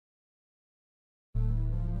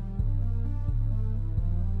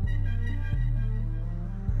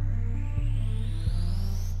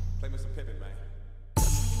some pimping, man.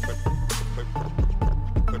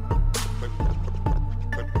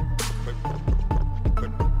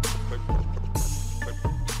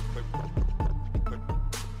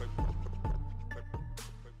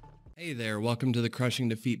 Hey there, welcome to the Crushing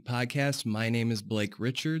Defeat podcast. My name is Blake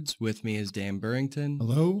Richards. With me is Dan Burrington.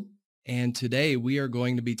 Hello. And today we are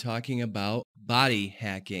going to be talking about body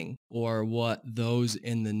hacking, or what those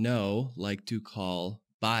in the know like to call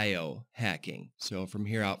biohacking. So from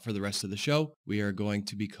here out for the rest of the show, we are going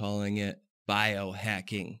to be calling it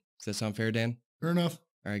biohacking. Does that sound fair, Dan? Fair enough.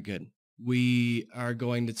 All right, good. We are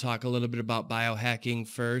going to talk a little bit about biohacking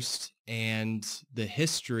first and the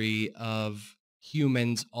history of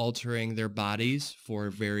humans altering their bodies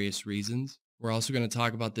for various reasons. We're also going to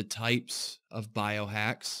talk about the types of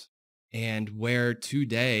biohacks and where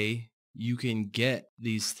today you can get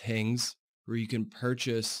these things, where you can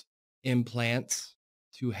purchase implants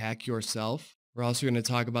to hack yourself. We're also going to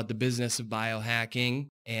talk about the business of biohacking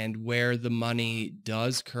and where the money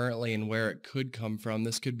does currently and where it could come from.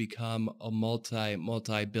 This could become a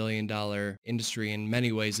multi-billion dollar industry. In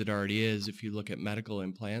many ways it already is if you look at medical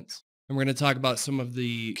implants. And we're going to talk about some of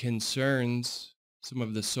the concerns, some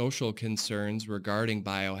of the social concerns regarding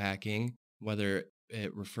biohacking, whether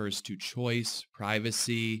it refers to choice,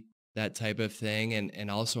 privacy, that type of thing, and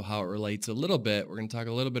also how it relates a little bit. We're going to talk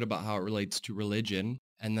a little bit about how it relates to religion.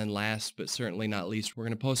 And then last, but certainly not least, we're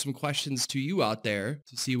going to pose some questions to you out there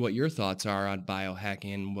to see what your thoughts are on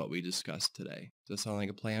biohacking and what we discussed today. Does that sound like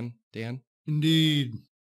a plan, Dan? Indeed.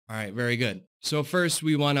 All right, very good. So first,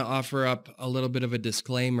 we want to offer up a little bit of a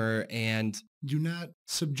disclaimer and Do not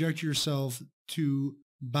subject yourself to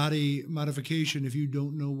body modification if you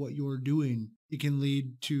don't know what you're doing. It can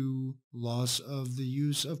lead to loss of the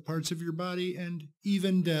use of parts of your body and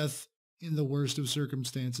even death in the worst of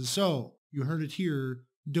circumstances. So, you heard it here.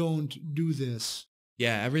 Don't do this.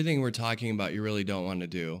 yeah, everything we're talking about, you really don't want to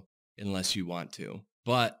do unless you want to,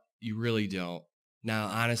 but you really don't. Now,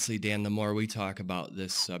 honestly, Dan, the more we talk about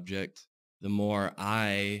this subject, the more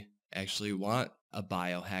I actually want a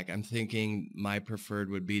biohack. I'm thinking my preferred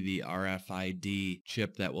would be the RFID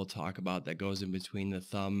chip that we'll talk about that goes in between the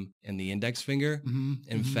thumb and the index finger.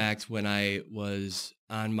 In fact, when I was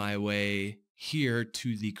on my way here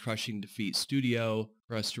to the Crushing Defeat studio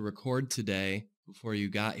for us to record today, before you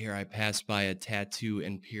got here, I passed by a tattoo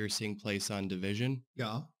and piercing place on Division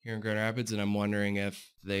Yeah. here in Grand Rapids, and I'm wondering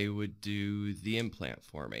if they would do the implant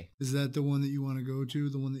for me. Is that the one that you want to go to?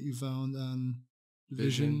 The one that you found on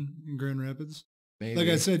Division in Grand Rapids? Maybe. Like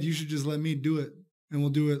I said, you should just let me do it, and we'll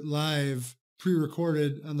do it live,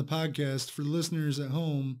 pre-recorded on the podcast for listeners at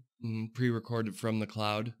home. Pre-recorded from the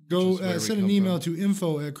cloud. Go which is where we send an come email from. to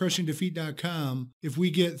info@crushingdefeat.com. If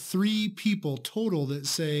we get 3 people total that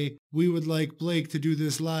say we would like Blake to do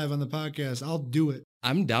this live on the podcast, I'll do it.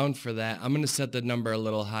 I'm down for that. I'm going to set the number a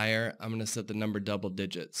little higher. I'm going to set the number double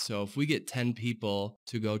digits. So if we get 10 people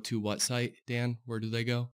to go to what site, Dan? Where do they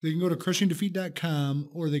go? They can go to crushingdefeat.com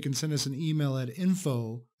or they can send us an email at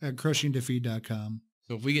info@crushingdefeat.com.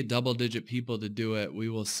 So if we get double-digit people to do it, we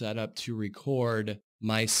will set up to record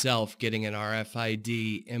myself getting an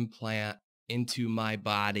RFID implant into my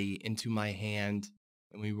body, into my hand,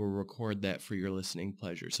 and we will record that for your listening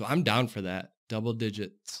pleasure. So I'm down for that.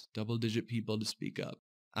 Double-digit people to speak up.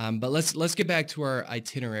 But let's get back to our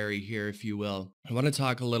itinerary here, if you will. I want to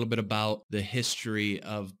talk a little bit about the history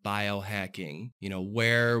of biohacking,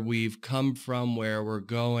 where we've come from, where we're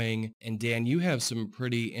going. And Dan, you have some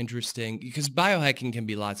pretty interesting, because biohacking can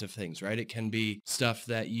be lots of things, right? It can be stuff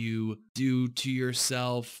that you do to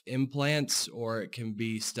yourself, implants, or it can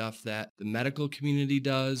be stuff that the medical community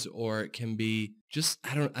does, or it can be just,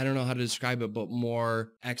 I don't know how to describe it, but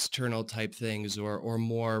more external type things or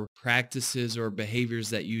more practices or behaviors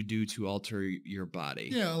that you do to alter your body.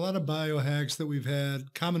 Yeah, a lot of biohacks that we've had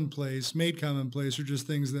made commonplace are just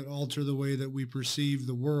things that alter the way that we perceive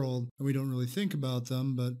the world, and we don't really think about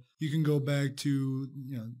them. But you can go back to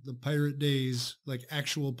the pirate days, like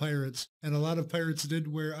actual pirates, and a lot of pirates did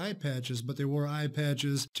wear eye patches, but they wore eye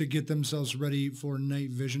patches to get themselves ready for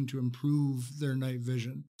night vision, to improve their night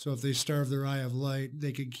vision. So if they starved their eye of light,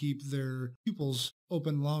 they could keep their pupils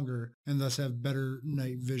open longer and thus have better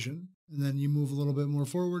night vision. And then you move a little bit more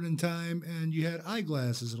forward in time and you had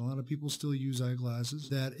eyeglasses, and a lot of people still use eyeglasses.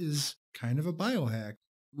 That is kind of a biohack.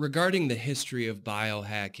 Regarding the history of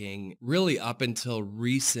biohacking, really up until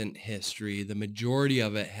recent history, the majority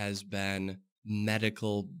of it has been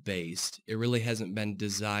medical based. It really hasn't been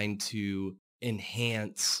designed to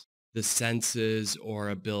enhance the senses or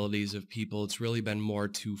abilities of people. It's really been more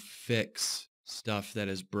to fix stuff that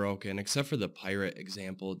is broken, except for the pirate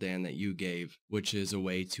example, Dan, that you gave, which is a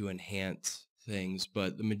way to enhance things,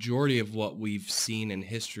 but the majority of what we've seen in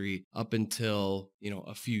history up until,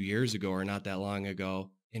 a few years ago or not that long ago,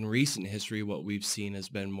 in recent history, what we've seen has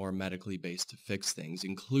been more medically based to fix things,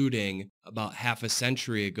 including about half a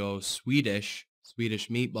century ago, Swedish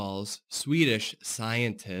meatballs, Swedish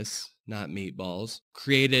scientists, not meatballs,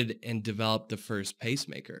 created and developed the first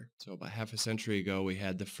pacemaker. So about half a century ago, we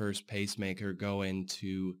had the first pacemaker go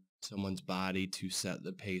into someone's body to set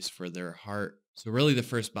the pace for their heart. So really the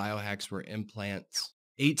first biohacks were implants.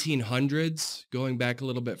 1800s, going back a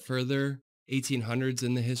little bit further, 1800s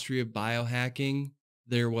in the history of biohacking,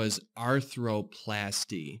 there was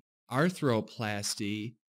arthroplasty.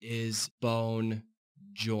 Arthroplasty is bone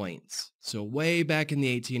joints. So way back in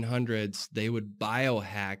the 1800s, they would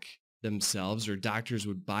biohack themselves, or doctors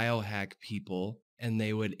would biohack people, and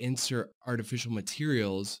they would insert artificial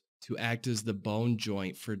materials to act as the bone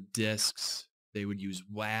joint for discs. They would use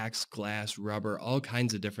wax, glass, rubber, all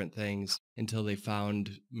kinds of different things until they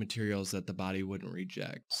found materials that the body wouldn't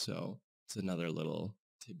reject. So it's another little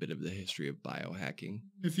tidbit of the history of biohacking.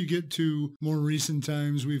 If you get to more recent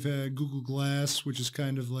times, we've had Google Glass, which is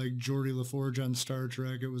kind of like Geordie LaForge on Star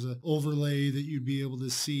Trek. It was an overlay that you'd be able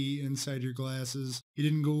to see inside your glasses. It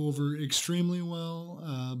didn't go over extremely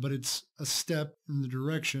well, but it's a step in the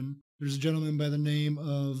direction. There's a gentleman by the name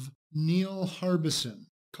of Neil Harbison,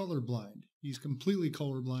 colorblind. He's completely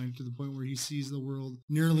colorblind to the point where he sees the world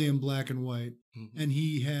nearly in black and white. Mm-hmm. And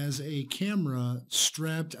he has a camera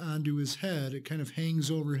strapped onto his head. It kind of hangs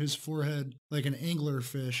over his forehead like an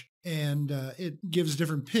anglerfish. And it gives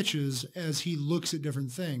different pitches as he looks at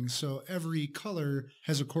different things. So every color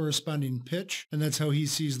has a corresponding pitch, and that's how he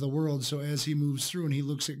sees the world. So as he moves through and he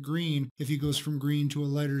looks at green, if he goes from green to a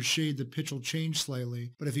lighter shade, the pitch will change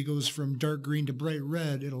slightly. But if he goes from dark green to bright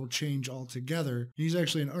red, it'll change altogether. And he's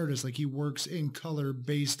actually an artist. Like, he works in color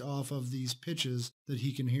based off of these pitches that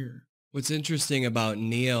he can hear. What's interesting about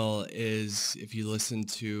Neil is if you listen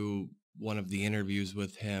to one of the interviews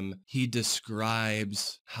with him, he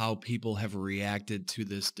describes how people have reacted to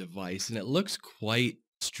this device, and it looks quite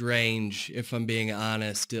strange, if I'm being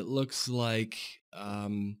honest. It looks like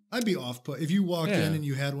I'd be off put if you walked in and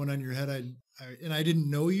you had one on your head. And I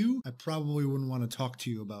didn't know you, I probably wouldn't want to talk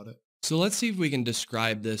to you about it. So let's see if we can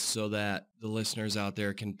describe this so that the listeners out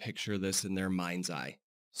there can picture this in their mind's eye.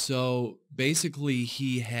 So basically,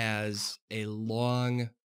 he has a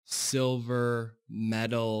long silver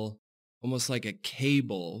metal, almost like a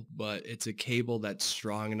cable, but it's a cable that's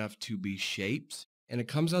strong enough to be shaped. And it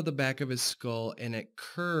comes out the back of his skull, and it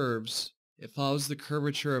curves. It follows the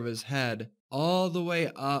curvature of his head all the way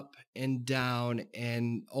up and down,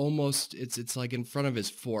 and almost it's like in front of his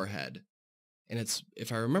forehead. And it's,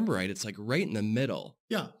 if I remember right, it's like right in the middle.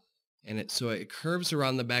 Yeah. And it curves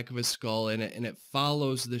around the back of his skull, and it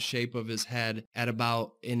follows the shape of his head at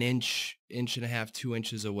about an inch and a half, 2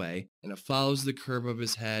 inches away. And it follows the curve of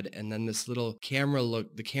his head, and then this little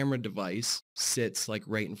the camera device sits like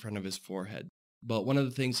right in front of his forehead. But one of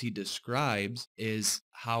the things he describes is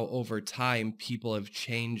how over time people have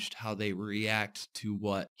changed how they react to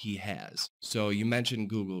what he has. So you mentioned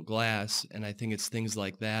Google Glass, and I think it's things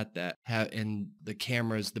like that have in the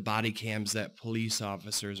cameras, the body cams that police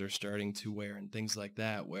officers are starting to wear and things like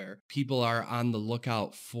that, where people are on the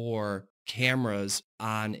lookout for cameras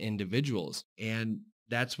on individuals. And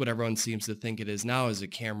that's what everyone seems to think it is now, is a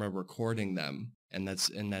camera recording them. And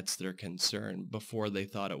that's their concern. Before, they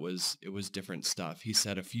thought it was different stuff. He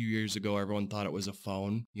said a few years ago, everyone thought it was a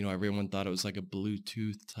phone. Everyone thought it was like a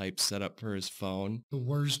Bluetooth type setup for his phone. The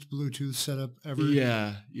worst Bluetooth setup ever.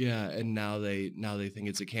 Yeah. And now they think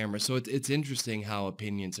it's a camera. So it's interesting how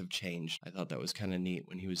opinions have changed. I thought that was kind of neat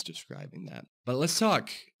when he was describing that. But let's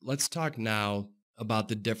talk now about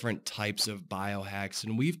the different types of biohacks.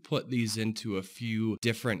 And we've put these into a few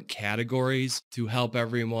different categories to help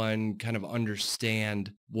everyone kind of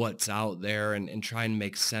understand what's out there and try and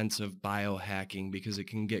make sense of biohacking, because it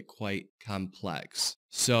can get quite complex.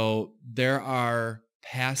 So there are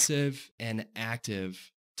passive and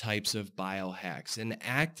active types of biohacks. An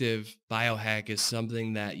active biohack is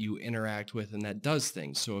something that you interact with and that does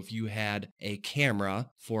things. So if you had a camera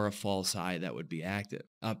for a false eye, that would be active.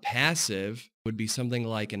 A passive would be something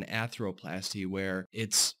like an arthroplasty, where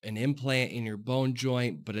it's an implant in your bone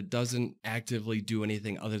joint, but it doesn't actively do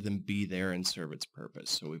anything other than be there and serve its purpose.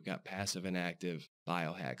 So we've got passive and active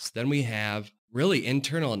biohacks. Then we have really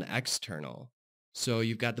internal and external. So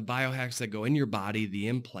you've got the biohacks that go in your body, the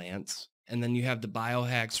implants. And then you have the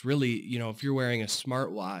biohacks, really, if you're wearing a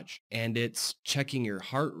smartwatch and it's checking your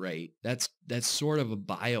heart rate, that's sort of a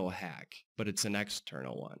biohack, but it's an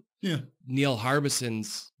external one. Yeah. Neil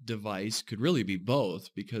Harbison's device could really be both,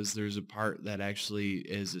 because there's a part that actually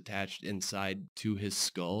is attached inside to his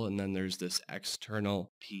skull, and then there's this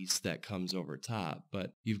external piece that comes over top.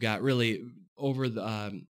 But you've got really over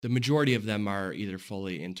the majority of them are either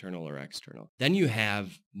fully internal or external. Then you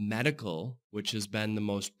have medical, which has been the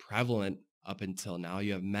most prevalent up until now.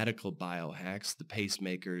 You have medical biohacks, the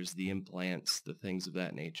pacemakers, the implants, the things of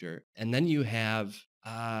that nature. And then you have,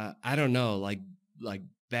 I don't know, like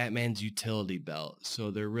Batman's utility belt. So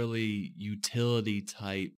they're really utility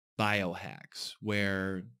type biohacks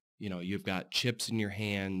where, you've got chips in your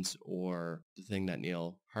hands, or the thing that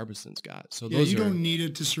Neil Harbison's got. So Yeah, those you are, don't need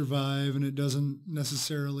it to survive, and it doesn't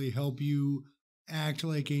necessarily help you act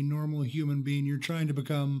like a normal human being. You're trying to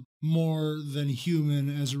become more than human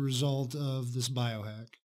as a result of this biohack.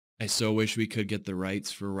 I so wish we could get the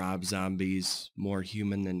rights for Rob Zombie's More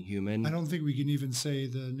Human Than Human. I don't think we can even say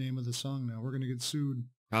the name of the song now. We're going to get sued.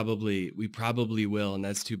 We probably will, and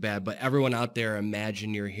that's too bad. But everyone out there,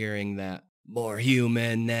 imagine you're hearing that more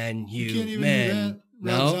human than human. You can't even do that.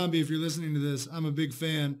 No? Rob Zombie, if you're listening to this, I'm a big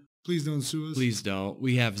fan. Please don't sue us. Please don't.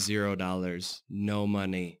 We have $0, no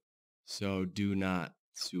money. So do not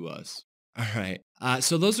sue us. All right.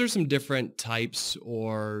 So those are some different types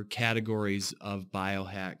or categories of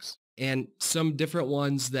biohacks, and some different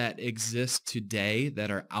ones that exist today that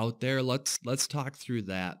are out there. Let's talk through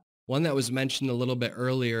that. One that was mentioned a little bit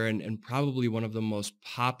earlier, and probably one of the most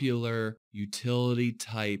popular utility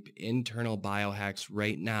type internal biohacks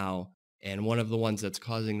right now, and one of the ones that's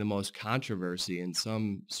causing the most controversy in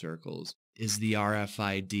some circles, is the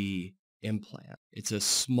RFID implant. It's a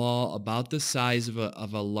small, about the size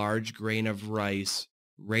of a large grain of rice,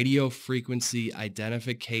 radio frequency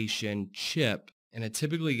identification chip, and it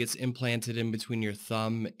typically gets implanted in between your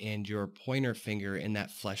thumb and your pointer finger in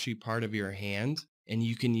that fleshy part of your hand. And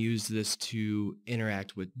you can use this to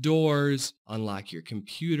interact with doors, unlock your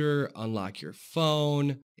computer, unlock your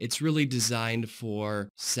phone. It's really designed for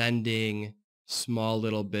sending small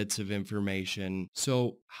little bits of information.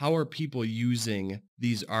 So how are people using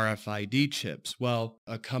these RFID chips? Well,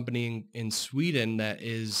 a company in Sweden that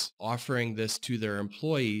is offering this to their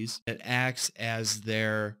employees, it acts as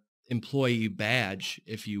their employee badge,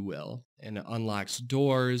 if you will, and it unlocks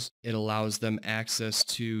doors. It allows them access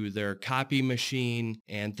to their copy machine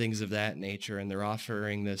and things of that nature. And they're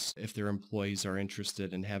offering this if their employees are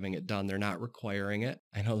interested in having it done. They're not requiring it.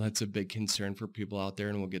 I know that's a big concern for people out there,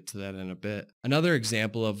 and we'll get to that in a bit. Another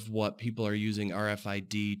example of what people are using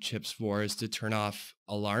RFID chips for is to turn off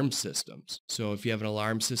alarm systems. So if you have an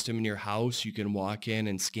alarm system in your house, you can walk in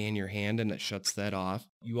and scan your hand and it shuts that off.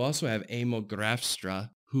 You also have Emil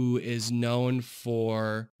Grafstra, who is known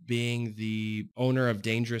for being the owner of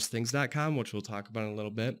DangerousThings.com, which we'll talk about in a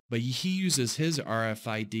little bit. But he uses his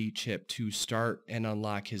RFID chip to start and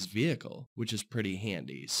unlock his vehicle, which is pretty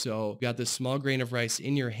handy. So you got this small grain of rice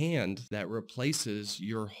in your hand that replaces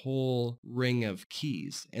your whole ring of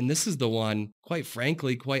keys. And this is the one, quite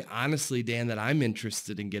frankly, quite honestly, Dan, that I'm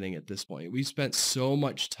interested in getting at this point. We've spent so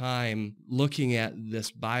much time looking at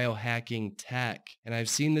this biohacking tech, and I've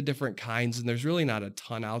seen the different kinds, and there's really not a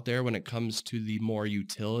ton out there when it comes to the more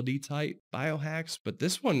utility type biohacks, but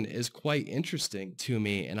this one is quite interesting to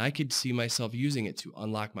me, and I could see myself using it to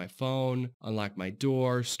unlock my phone, unlock my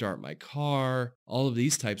door, start my car, all of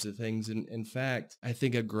these types of things. And in fact, I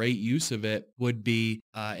think a great use of it would be,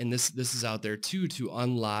 and this is out there too, to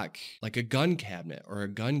unlock like a gun cabinet or a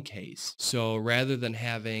gun case. So rather than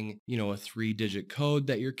having, a 3-digit code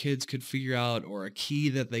that your kids could figure out, or a key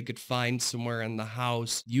that they could find somewhere in the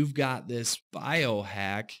house, you've got this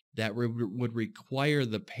biohack that would require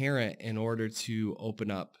the parent in order to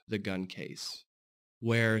open up the gun case.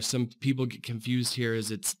 Where some people get confused here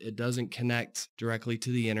is it doesn't connect directly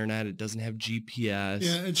to the internet. It doesn't have GPS.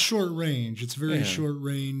 Yeah, it's short range. It's very short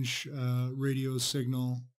range radio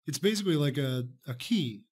signal. It's basically like a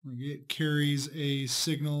key. Like it carries a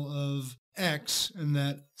signal of X, and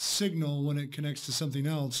that signal, when it connects to something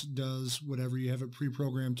else, does whatever you have it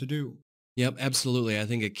pre-programmed to do. Yep, absolutely. I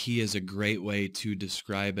think a key is a great way to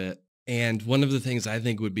describe it. And one of the things I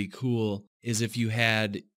think would be cool is if you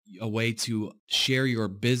had a way to share your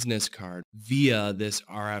business card via this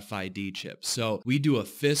RFID chip. So we do a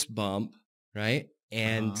fist bump, right?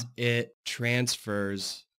 And it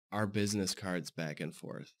transfers our business cards back and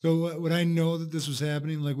forth. So would I know that this was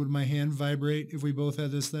happening? Like, would my hand vibrate if we both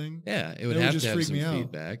had this thing? Yeah, it would have to have some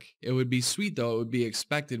feedback. It would be sweet, though. It would be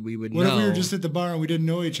expected. We would know. What if we were just at the bar and we didn't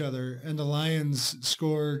know each other, and the Lions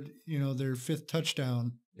scored, their 5th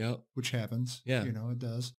touchdown? Yep. Which happens. Yeah. It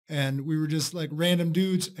does. And we were just like random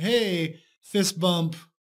dudes. Hey, fist bump.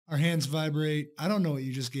 Our hands vibrate. I don't know what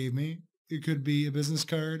you just gave me. It could be a business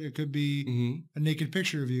card. It could be Hmm. a naked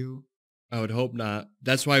picture of you. I would hope not.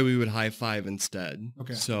 That's why we would high five instead.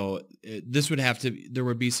 Okay. So this would have to, there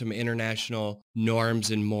would be some international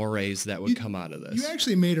norms and mores that would come out of You this.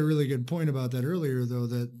 actually made a really good point about that earlier, though,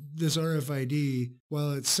 that this RFID,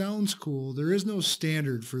 while it sounds cool, there is no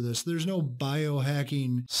standard for this. There's no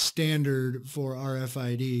biohacking standard for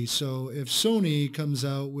RFID. So if Sony comes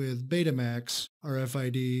out with Betamax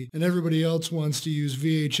RFID and everybody else wants to use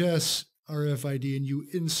VHS RFID and you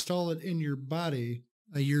install it in your body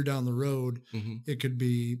a year down the road, Hmm. it could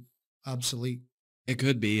be obsolete. It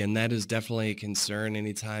could be, and that is definitely a concern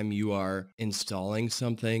anytime you are installing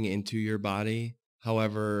something into your body.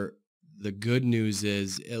 However, the good news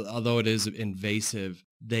is, although it is invasive,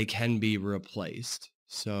 they can be replaced.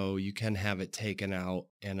 So you can have it taken out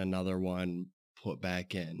and another one put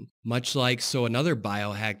back in. Much like, so another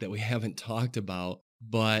biohack that we haven't talked about,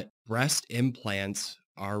 but breast implants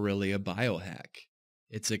are really a biohack.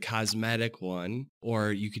 It's a cosmetic one,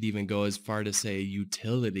 or you could even go as far to say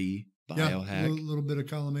utility Yeah, a biohack. little bit of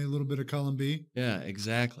column A, a little bit of column B. Yeah,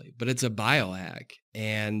 exactly. But it's a biohack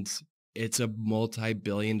and it's a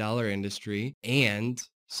multi-billion dollar industry and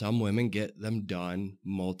some women get them done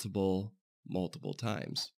multiple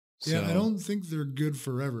times. Yeah, I So don't think they're good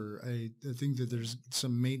forever. I think that there's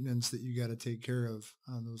some maintenance that you got to take care of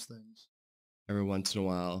on those things. every once in a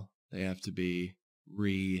while they have to be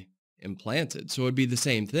re-implanted. So it'd be the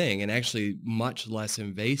same thing and actually much less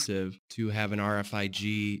invasive to have an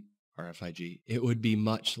RFID. It would be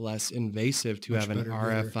much less invasive to Much have an better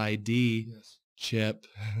getter. RFID Yes. chip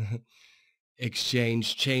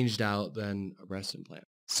changed out than a breast implant.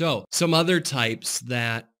 So some other types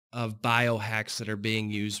that of biohacks that are being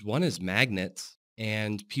used, one is magnets,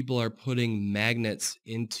 and people are putting magnets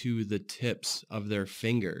into the tips of their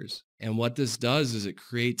fingers. And what this does is it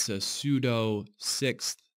creates a pseudo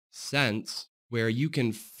sixth sense where you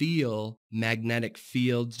can feel magnetic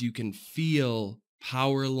fields, you can feel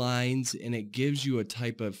power lines, and it gives you a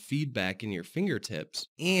type of feedback in your fingertips.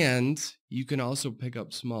 And you can also pick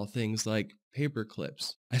up small things like paper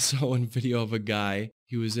clips. I saw one video of a guy.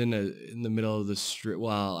 He was in the middle of the street,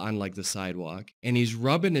 well, on like the sidewalk, and he's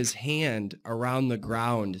rubbing his hand around the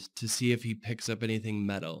ground to see if he picks up anything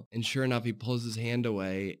metal. And sure enough, he pulls his hand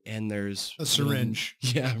away, and there's A syringe.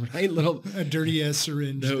 Yeah, right. Little A dirty ass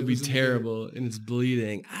syringe. that would be was in the dirt. terrible, and it's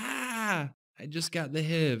bleeding. Ah! I just got the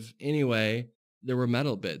HIV. Anyway, there were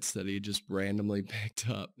metal bits that he just randomly picked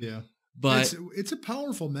up. Yeah. But It's a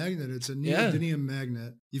powerful magnet. It's a Yeah. neodymium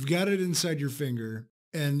magnet. You've got it inside your finger.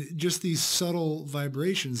 And just these subtle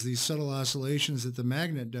vibrations, these subtle oscillations that the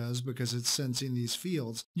magnet does because it's sensing these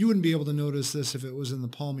fields. You wouldn't be able to notice this if it was in the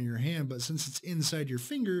palm of your hand, but since it's inside your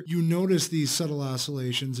finger, you notice these subtle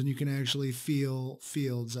oscillations and you can actually feel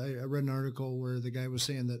fields. I read an article where the guy was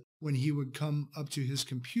saying that when he would come up to his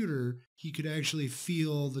computer, he could actually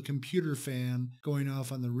feel the computer fan going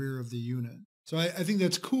off on the rear of the unit. So I think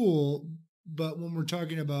that's cool. But when we're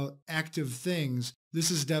talking about active things, this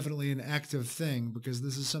is definitely an active thing because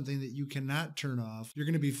this is something that you cannot turn off. You're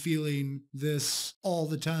going to be feeling this all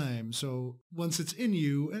the time. So once it's in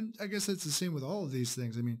you, and I guess that's the same with all of these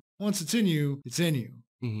things. I mean, once it's in you, it's in you.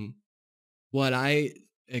 Mhm. What I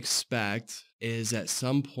expect is at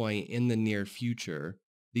some point in the near future,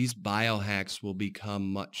 these biohacks will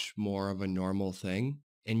become much more of a normal thing.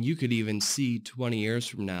 And you could even see 20 years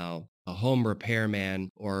from now, a home repairman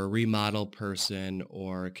or a remodel person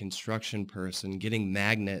or a construction person getting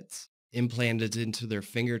magnets implanted into their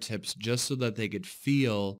fingertips just so that they could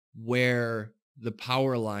feel where the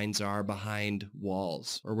power lines are behind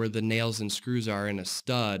walls or where the nails and screws are in a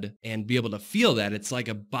stud and be able to feel that. It's like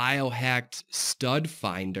a biohacked stud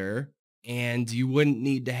finder and you wouldn't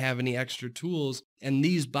need to have any extra tools. And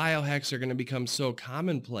these biohacks are going to become so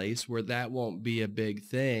commonplace where that won't be a big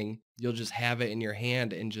thing. You'll just have it in your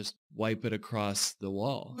hand and just wipe it across the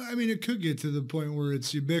wall. I mean, it could get to the point where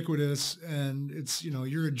it's ubiquitous and it's,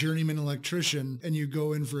 you're a journeyman electrician and you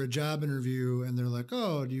go in for a job interview and they're like,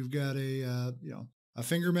 oh, do you've got a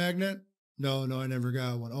finger magnet? No, I never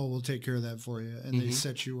got one. Oh, we'll take care of that for you. And they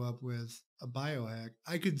set you up with a biohack.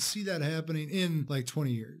 I could see that happening in like 20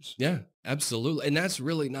 years. Yeah, absolutely. And that's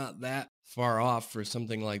really not that far off for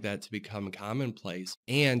something like that to become commonplace.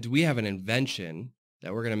 And we have an invention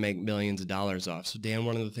that we're going to make millions of dollars off. So Dan,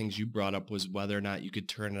 one of the things you brought up was whether or not you could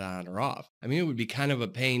turn it on or off. I mean, it would be kind of a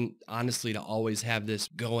pain, honestly, to always have this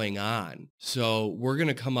going on. So we're going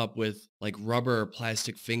to come up with like rubber or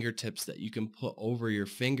plastic fingertips that you can put over your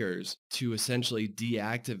fingers to essentially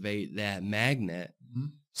deactivate that magnet.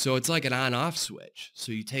 So it's like an on-off switch.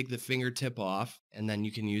 So you take the fingertip off, and then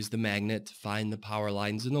you can use the magnet to find the power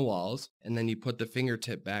lines in the walls. And then you put the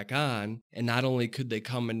fingertip back on. And not only could they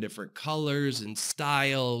come in different colors and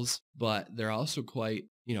styles, but they're also quite,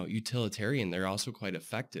 utilitarian. They're also quite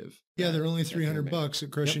effective. Yeah, they're only at finger $300 at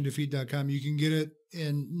Yep. crushingdefeat.com. You can get it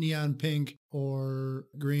in neon pink or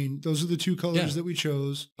green. Those are the two Yeah. colors that we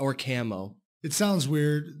chose. Or camo. It sounds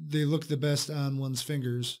weird. They look the best on one's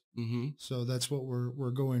fingers. Mm-hmm. So that's what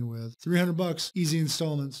we're going with. $300, easy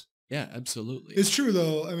installments. Yeah, absolutely. It's true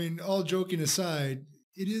though. I mean, all joking aside,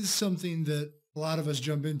 it is something that a lot of us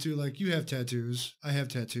jump into. Like, you have tattoos. I have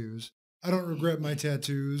tattoos. I don't regret my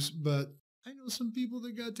tattoos, but I know some people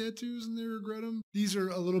that got tattoos and they regret them. These are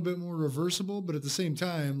a little bit more reversible, but at the same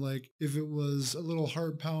time, like, if it was a little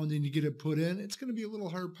heart pounding to get it put in, it's going to be a little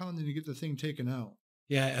heart pounding to get the thing taken out.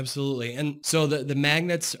 Yeah, absolutely. And so the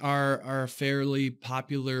magnets are a fairly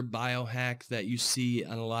popular biohack that you see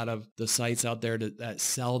on a lot of the sites out there that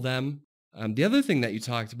sell them. The other thing that you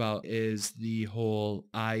talked about is the whole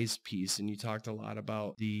eyes piece. And you talked a lot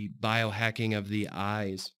about the biohacking of the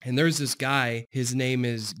eyes. And there's this guy, his name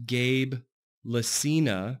is Gabe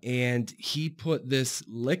Lacina, and he put this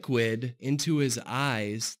liquid into his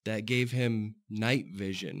eyes that gave him night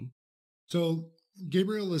vision. So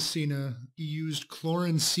Gabriel Lacina, he used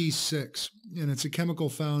chlorin C6, and it's a chemical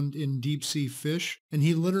found in deep sea fish. And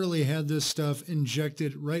he literally had this stuff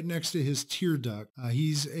injected right next to his tear duct.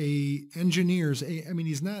 He's a engineer.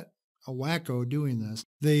 He's not a wacko doing this.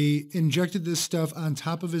 They injected this stuff on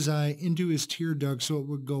top of his eye into his tear duct so it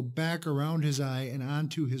would go back around his eye and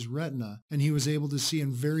onto his retina. And he was able to see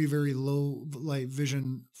in very, very low light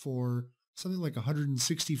vision for something like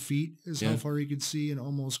 160 feet is how far he could see in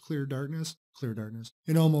almost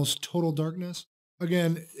in almost total darkness.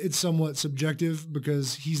 Again, it's somewhat subjective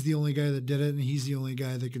because he's the only guy that did it and he's the only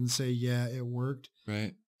guy that can say, yeah, it worked.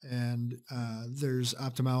 Right. And there's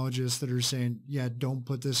ophthalmologists that are saying, yeah, don't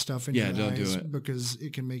put this stuff in your don't eyes do it. because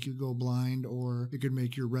it can make you go blind or it could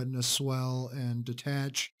make your retina swell and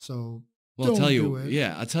detach. So well, I'll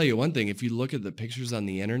I'll tell you one thing. If you look at the pictures on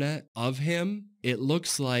the internet of him, it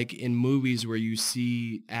looks like in movies where you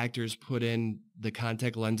see actors put in the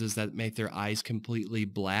contact lenses that make their eyes completely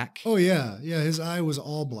black. Oh, yeah. Yeah, his eye was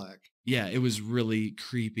all black. Yeah, it was really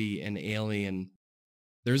creepy and alien.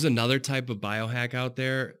 There's another type of biohack out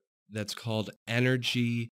there that's called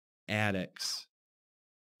energy addicts.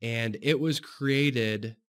 And it was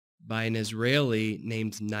created by an Israeli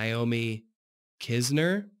named Naomi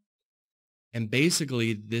Kisner. And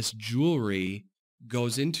basically this jewelry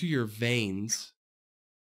goes into your veins.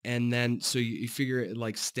 And then, so you figure it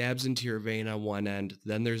like stabs into your vein on one end.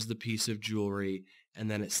 Then there's the piece of jewelry.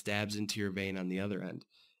 And then it stabs into your vein on the other end.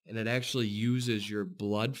 And it actually uses your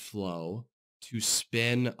blood flow to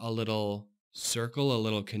spin a little circle, a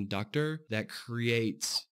little conductor that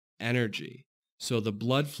creates energy. So the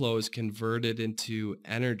blood flow is converted into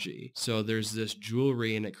energy. So there's this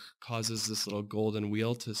jewelry and it causes this little golden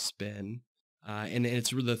wheel to spin. And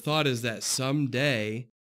the thought is that someday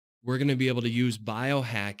we're going to be able to use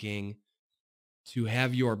biohacking to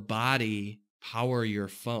have your body power your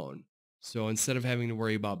phone. So instead of having to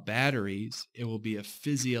worry about batteries, it will be a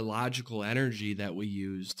physiological energy that we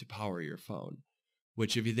use to power your phone,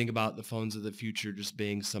 which if you think about the phones of the future just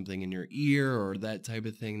being something in your ear or that type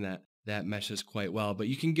of thing, that meshes quite well. But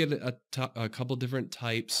you can get a couple different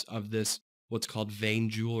types of this, what's called vein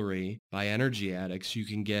jewelry by energy addicts. You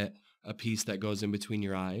can get a piece that goes in between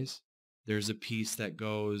your eyes. There's a piece that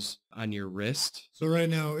goes on your wrist. So right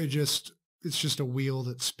now it's just a wheel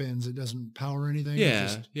that spins. It doesn't power anything.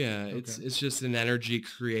 Yeah. Okay. It's just an energy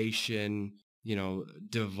creation,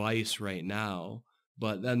 device right now.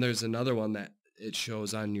 But then there's another one that it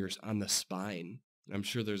shows on the spine. I'm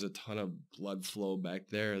sure there's a ton of blood flow back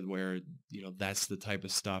there where, that's the type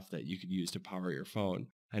of stuff that you could use to power your phone.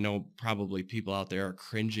 I know probably people out there are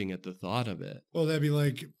cringing at the thought of it. Well, that'd be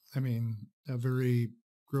like, a very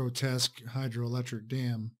grotesque hydroelectric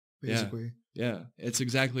dam, basically. Yeah, it's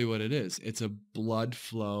exactly what it is. It's a blood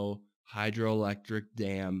flow hydroelectric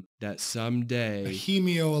dam that someday... A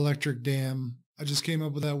hemioelectric dam. I just came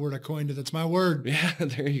up with that word. I coined it. That's my word. Yeah,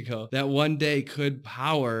 there you go. That one day could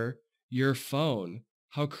power your phone.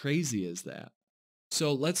 How crazy is that?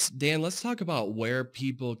 So Dan, let's talk about where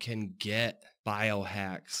people can get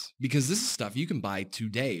biohacks, because this is stuff you can buy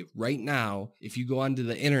today, right now. If you go onto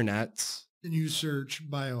the internet and you search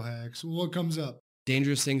biohacks, what comes up?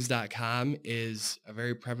 DangerousThings.com is a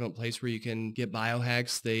very prevalent place where you can get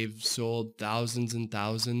biohacks. They've sold thousands and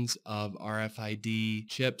thousands of RFID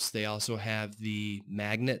chips. They also have the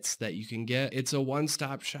magnets that you can get. It's a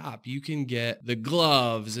one-stop shop. You can get the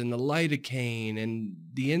gloves and the lidocaine and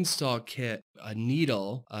the install kit, a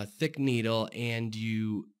needle, a thick needle, and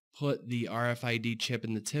you put the RFID chip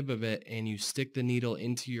in the tip of it and you stick the needle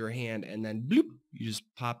into your hand and then bloop, you just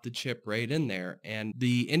pop the chip right in there. And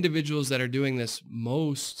the individuals that are doing this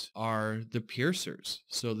most are the piercers.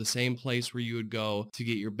 So the same place where you would go to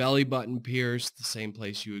get your belly button pierced, the same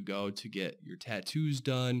place you would go to get your tattoos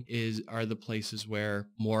done are the places where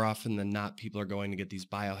more often than not people are going to get these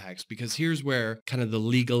biohacks. Because here's where kind of the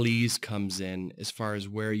legalese comes in as far as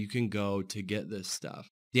where you can go to get this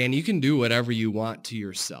stuff. Dan, you can do whatever you want to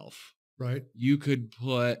yourself. Right. You could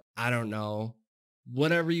put, I don't know,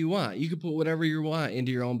 whatever you want. You could put whatever you want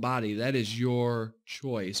into your own body. That is your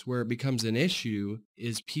choice. Where it becomes an issue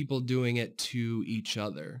is people doing it to each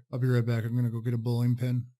other. I'll be right back. I'm going to go get a bowling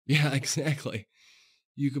pin. Yeah, exactly.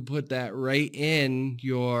 You could put that right in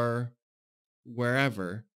your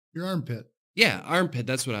wherever. Your armpit. Yeah, armpit.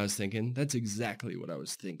 That's what I was thinking. That's exactly what I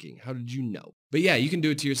was thinking. How did you know? But yeah, you can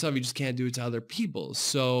do it to yourself. You just can't do it to other people.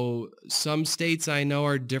 So some states I know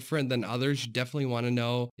are different than others. You definitely want to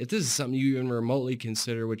know if this is something you even remotely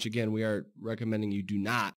consider, which again, we are recommending you do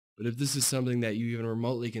not. But if this is something that you even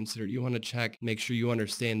remotely consider, you want to check, make sure you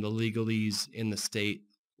understand the legalese in the state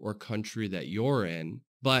or country that you're in.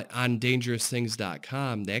 But on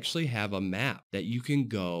DangerousThings.com, they actually have a map that you can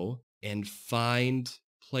go and find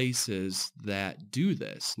places that do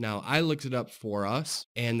this. Now, I looked it up for us,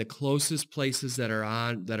 and the closest places that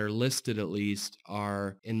are listed at least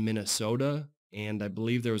are in Minnesota, and I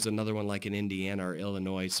believe there was another one like in Indiana or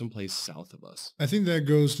Illinois, someplace south of us. I think that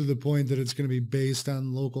goes to the point that it's going to be based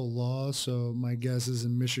on local law. So my guess is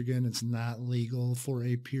in Michigan, it's not legal for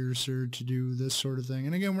a piercer to do this sort of thing.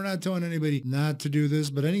 And again, we're not telling anybody not to do this,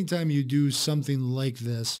 but anytime you do something like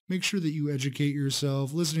this, make sure that you educate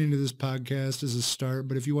yourself. Listening to this podcast is a start,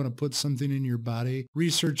 but if you want to put something in your body,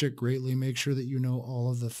 research it greatly. Make sure that you know all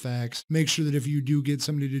of the facts. Make sure that if you do get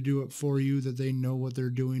somebody to do it for you, that they know what they're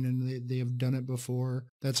doing and they have done it before.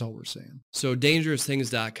 That's all we're saying. So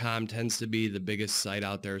DangerousThings.com tends to be the biggest site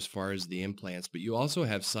out there as far as the implants, but you also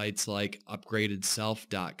have sites like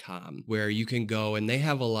UpgradedSelf.com where you can go and they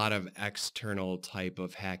have a lot of external type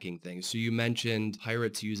of hacking things. So you mentioned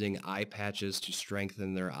pirates using eye patches to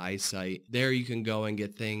strengthen their eyesight. There you can go and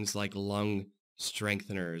get things like lung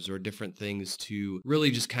strengtheners or different things to really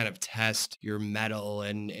just kind of test your metal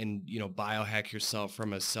and biohack yourself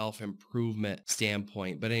from a self-improvement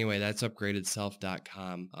standpoint. But anyway, that's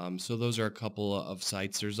upgradedself.com. So those are a couple of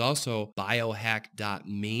sites. There's also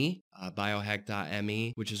biohack.me,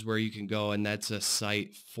 biohack.me, which is where you can go, and that's a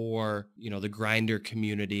site for, the grinder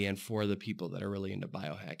community and for the people that are really into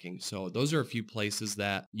biohacking. So those are a few places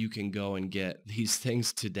that you can go and get these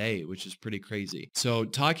things today, which is pretty crazy. So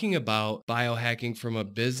talking about biohacking from a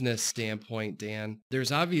business standpoint, Dan,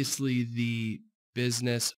 there's obviously the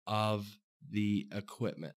business of the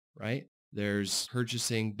equipment, right? There's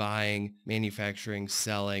purchasing, buying, manufacturing,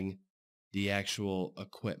 selling the actual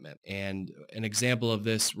equipment. And an example of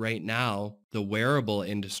this right now, the wearable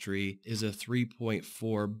industry is a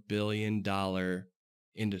 $3.4 billion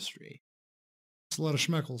industry. It's a lot of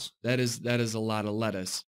schmeckles. That is a lot of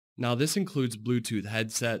lettuce. Now, this includes Bluetooth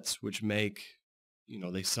headsets, which make,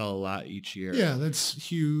 they sell a lot each year. Yeah, that's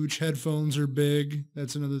huge. Headphones are big.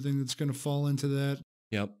 That's another thing that's going to fall into that.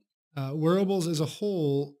 Yep. Wearables as a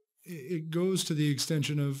whole, it goes to the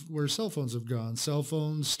extension of where cell phones have gone. Cell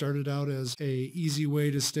phones started out as a easy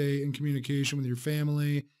way to stay in communication with your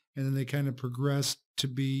family, and then they kind of progressed to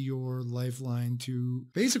be your lifeline to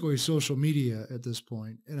basically social media at this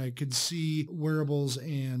point. And I could see wearables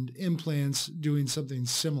and implants doing something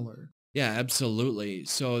similar. Yeah, absolutely.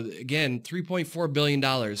 So again, $3.4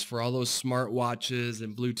 billion for all those smart watches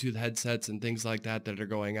and Bluetooth headsets and things like that are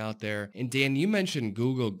going out there. And Dan, you mentioned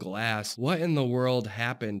Google Glass. What in the world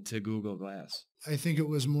happened to Google Glass? I think it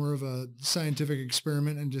was more of a scientific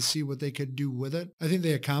experiment and to see what they could do with it. I think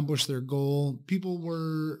they accomplished their goal. People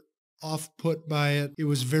were off-put by it. It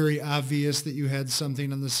was very obvious that you had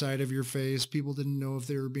something on the side of your face. People didn't know if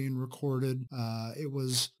they were being recorded. It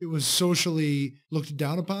was socially looked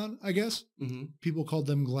down upon, I guess. Mm-hmm. People called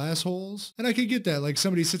them glass holes. And I could get that. Like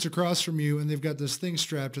somebody sits across from you and they've got this thing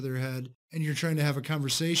strapped to their head and you're trying to have a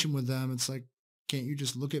conversation with them. It's like, Can't you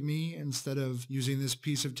just look at me instead of using this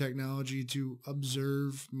piece of technology to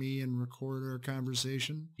observe me and record our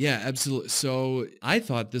conversation? Yeah, absolutely. So I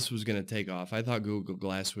thought this was going to take off. I thought Google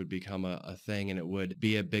Glass would become a thing and it would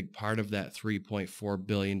be a big part of that $3.4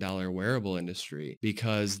 billion wearable industry,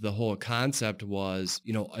 because the whole concept was,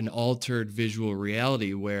 an altered visual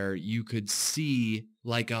reality where you could see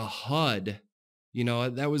like a HUD.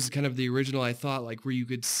 That was kind of the original, I thought, like where you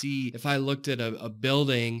could see, if I looked at a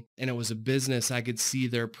building and it was a business, I could see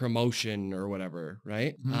their promotion or whatever,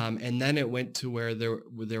 right? Mhm. And then it went to where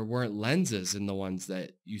there weren't lenses in the ones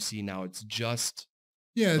that you see now. It's just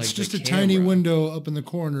Yeah, it's like the just a tiny camera. window up in the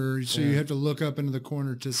corner, so you Yeah. have to look up into the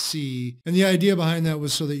corner to see. And the idea behind that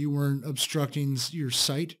was so that you weren't obstructing your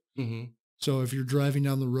sight. hmm So if you're driving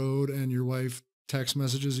down the road and your wife text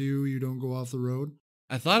messages you, you don't go off the road.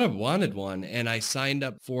 I thought I wanted one, and I signed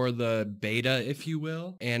up for the beta, if you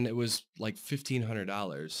will, and it was like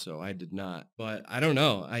 $1,500, so I did not. But I don't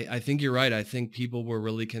know. I think you're right. I think people were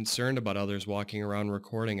really concerned about others walking around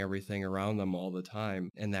recording everything around them all the time,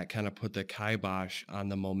 and that kind of put the kibosh on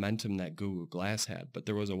the momentum that Google Glass had. But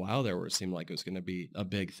there was a while there where it seemed like it was going to be a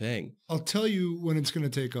big thing. I'll tell you when it's going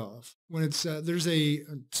to take off. When it's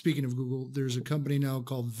speaking of Google, there's a company now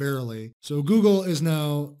called Verily. So Google is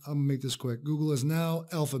now, I'm gonna make this quick. Google is now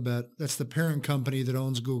Alphabet. That's the parent company that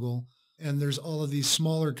owns Google. And there's all of these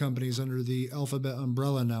smaller companies under the Alphabet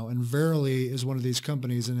umbrella now. And Verily is one of these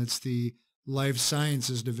companies, and it's the life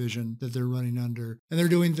sciences division that they're running under. And they're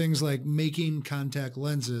doing things like making contact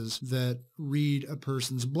lenses that read a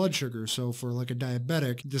person's blood sugar. So for like a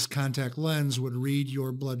diabetic, this contact lens would read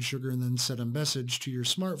your blood sugar and then send a message to your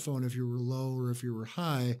smartphone if you were low or if you were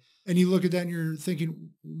high. And you look at that and you're thinking,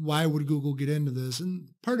 why would Google get into this? And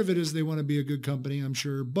part of it is they want to be a good company, I'm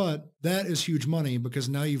sure, but that is huge money because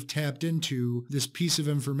now you've tapped into this piece of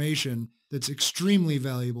information that's extremely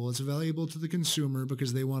valuable. It's valuable to the consumer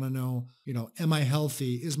because they want to know, am I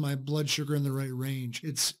healthy? Is my blood sugar in the right range?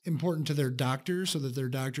 It's important to their doctor so that their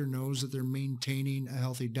doctor knows that they're maintaining a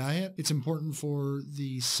healthy diet. It's important for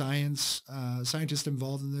the scientists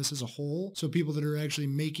involved in this as a whole. So people that are actually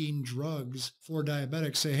making drugs for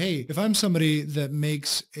diabetics say, hey, if I'm somebody that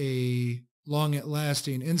makes a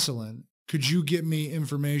long-lasting insulin, could you get me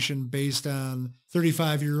information based on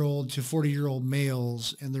 35-year-old to 40-year-old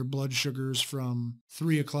males and their blood sugars from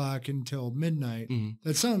 3 o'clock until midnight? Mhm.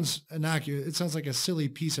 That sounds innocuous. It sounds like a silly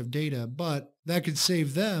piece of data, but that could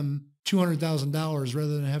save them $200,000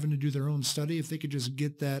 rather than having to do their own study if they could just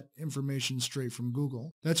get that information straight from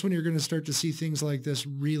Google. That's when you're going to start to see things like this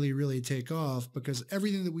really, really take off because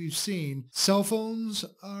everything that we've seen, cell phones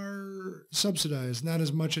are subsidized, not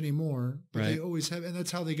as much anymore, but they Right. always have, and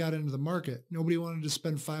that's how they got into the market. Nobody wanted to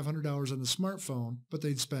spend $500 on a smartphone, but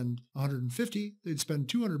they'd spend 150, they'd spend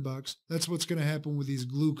 $200. That's what's going to happen with these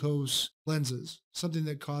glucose lenses, something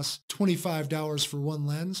that costs $25 for one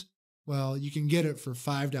lens. Well, you can get it for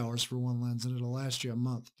 $5 for one lens and it'll last you a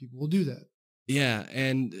month. People will do that. Yeah,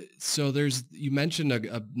 and so you mentioned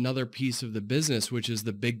another piece of the business, which is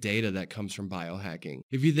the big data that comes from biohacking.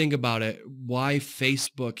 If you think about it, why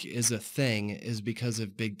Facebook is a thing is because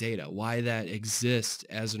of big data. Why that exists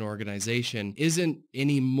as an organization isn't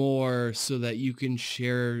anymore so that you can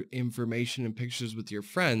share information and pictures with your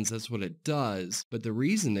friends. That's what it does. But the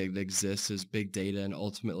reason it exists is big data and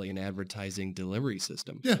ultimately an advertising delivery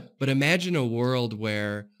system. Yeah. But imagine a world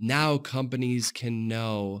where now companies can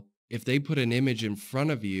know if they put an image in front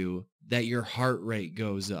of you that your heart rate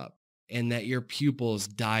goes up and that your pupils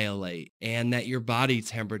dilate and that your body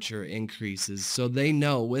temperature increases. So they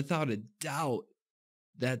know without a doubt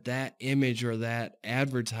that image or that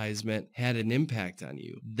advertisement had an impact on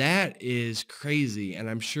you. That is crazy. And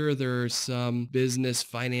I'm sure there are some business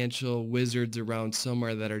financial wizards around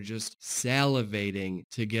somewhere that are just salivating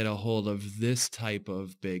to get a hold of this type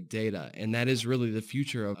of big data. And that is really the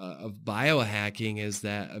future of biohacking, is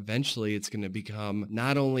that eventually it's going to become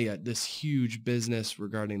not only this huge business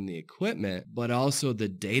regarding the equipment, but also the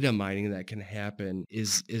data mining that can happen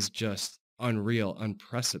is just unreal,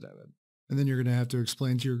 unprecedented. And then you're going to have to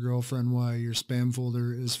explain to your girlfriend why your spam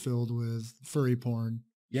folder is filled with furry porn.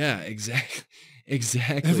 Yeah, exactly.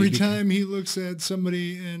 Exactly. Every time he looks at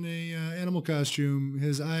somebody in a animal costume,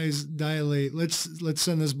 his eyes dilate. Let's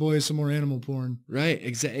send this boy some more animal porn. Right.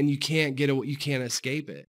 Exactly. And you can't you can't escape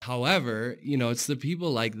it. However, it's the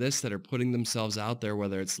people like this that are putting themselves out there,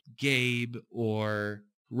 whether it's Gabe or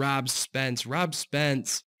Rob Spence. Rob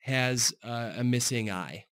Spence has a missing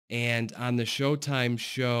eye. And on the Showtime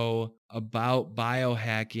show about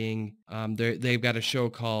biohacking, they've got a show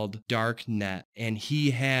called Dark Net, and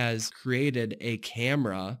he has created a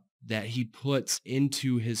camera that he puts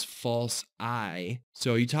into his false eye.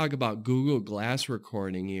 So you talk about Google Glass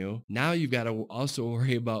recording you. Now you've got to also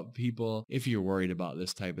worry about people, if you're worried about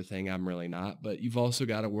this type of thing, I'm really not, but you've also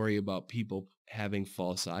got to worry about people having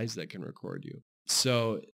false eyes that can record you.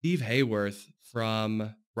 So Steve Hayworth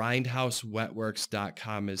from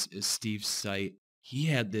grindhousewetworks.com is Steve's site. He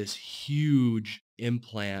had this huge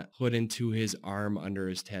implant put into his arm under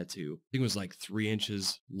his tattoo. I think it was like 3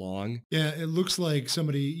 inches long. Yeah, it looks like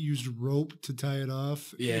somebody used rope to tie it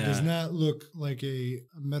off. It does Yeah. not look like a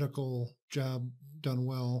medical job done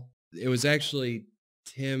well. It was actually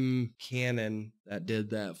Tim Cannon that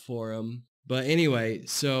did that for him. But anyway,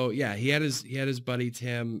 so yeah, he had his buddy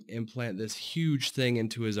Tim implant this huge thing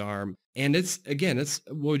into his arm. And it's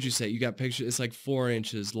what would you say? You got pictures, it's like 4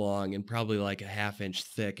 inches long and probably like a ½ inch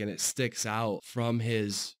thick, and it sticks out from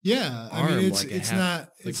his Yeah, I arm mean like it's like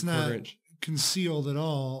it's a quarter not inch. concealed at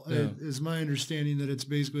all. Yeah. It is my understanding that it's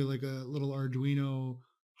basically like a little Arduino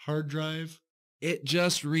hard drive. It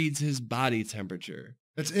just reads his body temperature.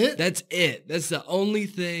 That's it. That's it. That's the only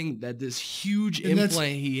thing that this huge And that's-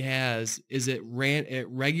 implant he has is it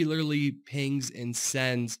regularly pings and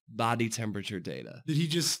sends body temperature data. Did he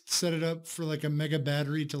just set it up for like a mega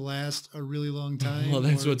battery to last a really long time? Well,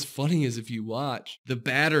 that's or- what's funny is if you watch, the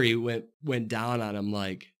battery went down on him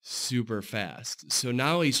like super fast. So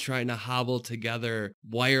now he's trying to hobble together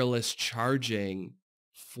wireless charging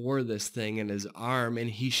for this thing in his arm, and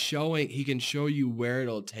he can show you where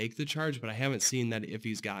it'll take the charge, but I haven't seen that if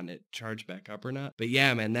he's gotten it charged back up or not. But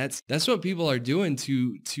yeah, man, that's what people are doing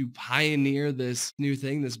to pioneer this new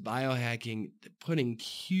thing, this biohacking, putting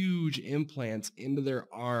huge implants into their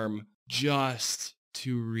arm just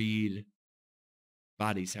to read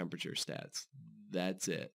body temperature stats. That's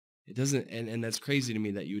it. It doesn't, and that's crazy to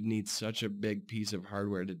me that you would need such a big piece of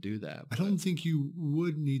hardware to do that. I don't think you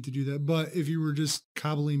would need to do that, but if you were just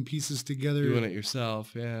cobbling pieces together, Doing it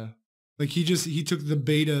yourself, yeah. like he took the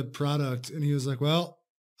beta product and he was like, well,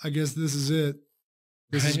 I guess this is it.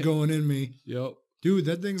 This is Right. going in me. Yep. Dude,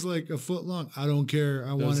 that thing's like a foot long. I don't care.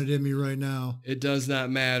 I want it in me right now. It does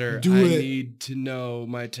not matter. Do I it. need to know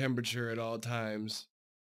my temperature at all times.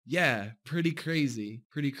 Yeah, pretty crazy.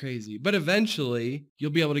 Pretty crazy. But eventually,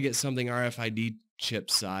 you'll be able to get something RFID chip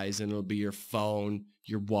size, and it'll be your phone,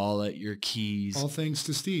 your wallet, your keys. All thanks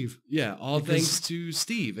to Steve. Yeah, all Because- thanks to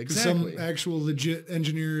Steve. 'Cause Exactly. some actual legit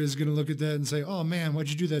engineer is going to look at that and say, oh man, why'd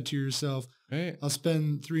you do that to yourself? Right. I'll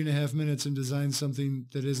spend 3.5 minutes and design something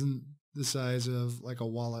that isn't the size of like a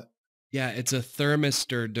wallet. Yeah, it's a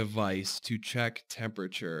thermistor device to check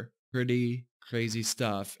temperature. Pretty crazy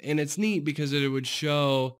stuff. And it's neat because it would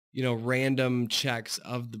show, random checks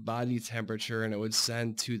of the body temperature, and it would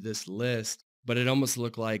send to this list, but it almost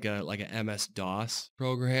looked like a MS-DOS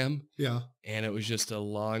program. Yeah. And it was just a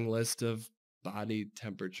long list of body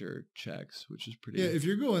temperature checks, which is pretty. Yeah. If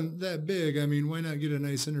you're going that big, I mean, why not get a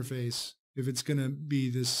nice interface if it's going to be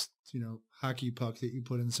this, hockey puck that you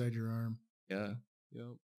put inside your arm? Yeah.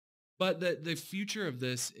 Yep. But the future of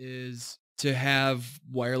this is to have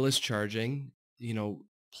wireless charging.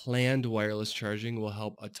 Planned wireless charging will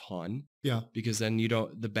help a ton. Yeah. Because then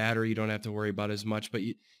the battery, you don't have to worry about as much, but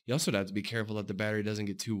you also have to be careful that the battery doesn't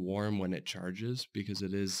get too warm when it charges, because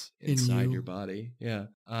it is inside your body. Yeah.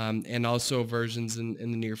 And also versions in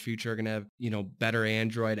the near future are going to have, better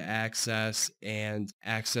Android access and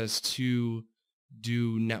access to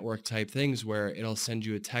do network type things where it'll send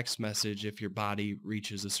you a text message if your body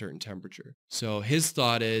reaches a certain temperature. So his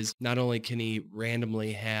thought is not only can he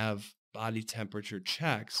randomly have body temperature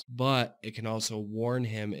checks, but it can also warn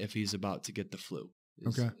him if he's about to get the flu.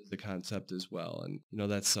 Is the concept as well. And,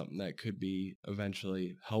 that's something that could be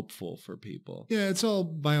eventually helpful for people. Yeah, it's all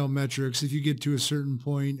biometrics. If you get to a certain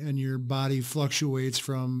point and your body fluctuates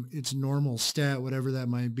from its normal stat, whatever that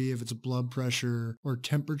might be, if it's blood pressure or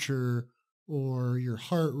temperature or your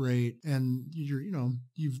heart rate, and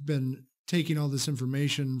you've been taking all this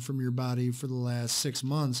information from your body for the last 6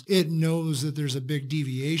 months, it knows that there's a big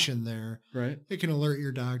deviation there. Right. It can alert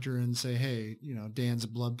your doctor and say, hey, Dan's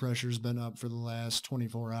blood pressure's been up for the last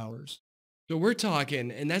 24 hours. So we're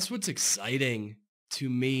talking, and that's what's exciting to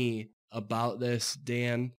me about this,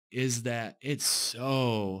 Dan, is that it's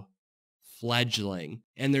so fledgling,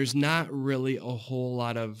 and there's not really a whole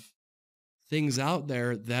lot of things out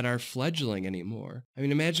there that are fledgling anymore. I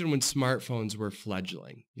mean, imagine when smartphones were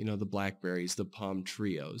fledgling, the Blackberries, the Palm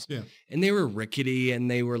Trios. Yeah. And they were rickety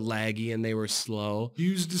and they were laggy and they were slow. You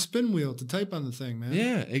used a spin wheel to type on the thing, man.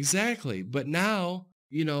 Yeah, exactly. But now,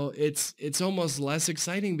 it's almost less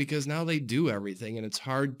exciting because now they do everything, and it's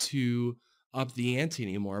hard to up the ante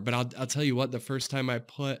anymore. But I'll tell you what, the first time I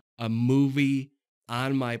put a movie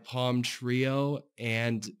on my Palm Trio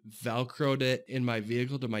and Velcroed it in my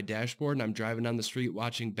vehicle to my dashboard, and I'm driving down the street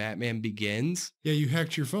watching Batman Begins. Yeah, you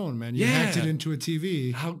hacked your phone, man. You hacked it Yeah. into a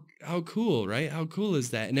TV. How cool, right? How cool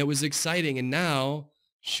is that? And it was exciting. And now,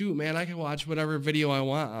 shoot, man, I can watch whatever video I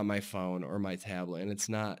want on my phone or my tablet, and it's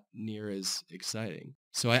not near as exciting.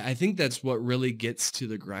 So I think that's what really gets to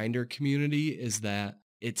the grinder community, is that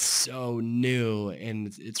it's so new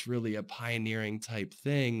and it's really a pioneering type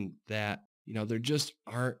thing that, there just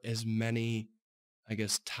aren't as many, I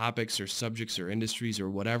guess, topics or subjects or industries or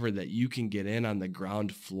whatever that you can get in on the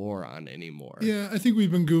ground floor on anymore. Yeah, I think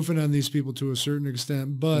we've been goofing on these people to a certain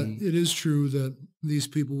extent, but Mhm. it is true that these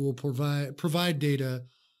people will provide data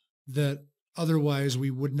that otherwise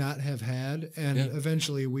we would not have had, and Yeah.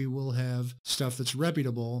 eventually we will have stuff that's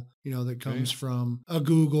reputable, that Right. comes from a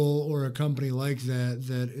Google or a company like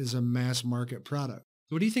that is a mass market product.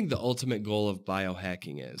 So what do you think the ultimate goal of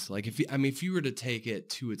biohacking is? Like, if you were to take it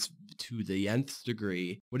to the nth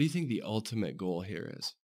degree, what do you think the ultimate goal here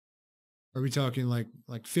is? Are we talking like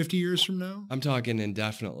 50 years from now? I'm talking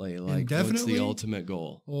indefinitely. Like, what's the Indefinitely? ultimate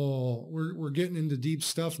goal? Oh, we're getting into deep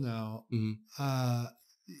stuff now. Mhm. Uh,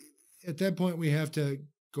 at that point, we have to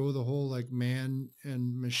go the whole like man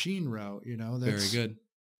and machine route. Very That's good.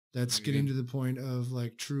 that's Very getting good. to the point of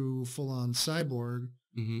like true full on cyborg.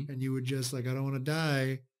 Mhm. And you would just like, I don't want to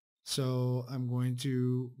die, so I'm going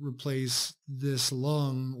to replace this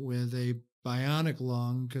lung with a bionic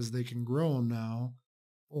lung because they can grow them now.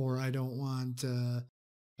 Or I don't want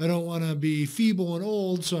to be feeble and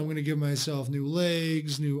old, so I'm going to give myself new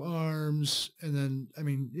legs, new arms, and then I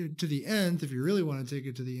mean to the nth. If you really want to take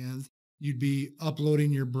it to the nth, you'd be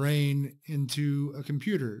uploading your brain into a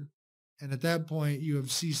computer, and at that point, you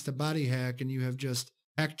have ceased to body hack, and you have just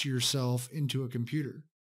hacked yourself into a computer.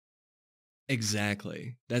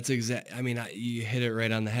 Exactly. I mean, you hit it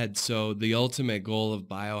right on the head. So the ultimate goal of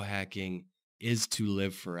biohacking is to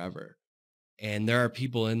live forever. And there are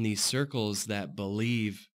people in these circles that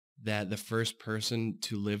believe that the first person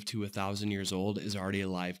to live to 1,000 years old is already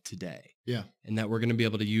alive today. Yeah. And that we're going to be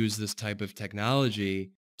able to use this type of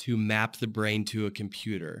technology to map the brain to a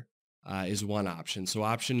computer, is one option. So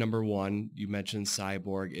option number one, you mentioned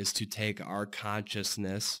cyborg, is to take our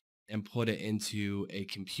consciousness and put it into a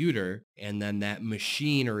computer, and then that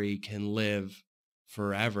machinery can live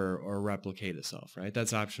forever or replicate itself, right?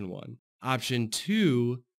 That's option one. Option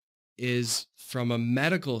two is, from a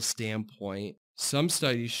medical standpoint, some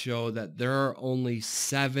studies show that there are only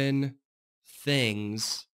 7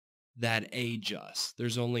 things that age us.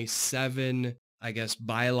 There's only 7, I guess,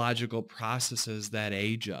 biological processes that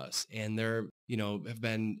age us. And there, have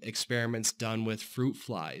been experiments done with fruit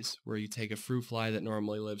flies where you take a fruit fly that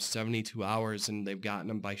normally lives 72 hours and they've gotten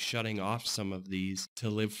them by shutting off some of these to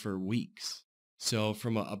live for weeks. So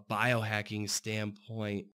from a biohacking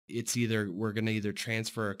standpoint, it's either we're going to either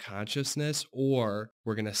transfer a consciousness or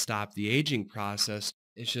we're going to stop the aging process.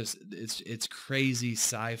 It's crazy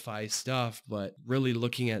sci-fi stuff, but really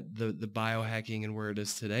looking at the biohacking and where it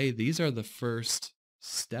is today, these are the first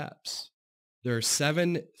steps. There are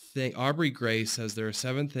 7 things. Aubrey Gray says there are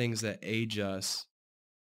 7 things that age us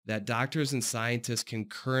that doctors and scientists can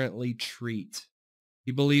currently treat.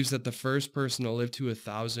 He believes that the first person to live to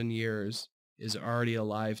 1,000 years is already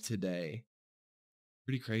alive today.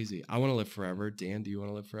 Pretty crazy. I want to live forever. Dan, do you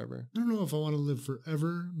want to live forever? I don't know if I want to live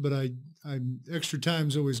forever, but I'm extra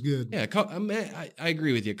time's always good. Yeah, I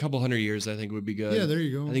agree with you. A couple 100 years, I think, would be good. Yeah, there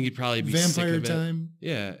you go. I think you'd probably be sick Vampire of it. time.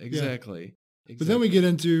 Yeah, exactly. But then we get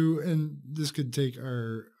into, and this could take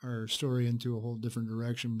our story into a whole different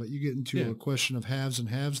direction, but you get into a question of haves and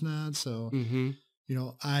haves not. So,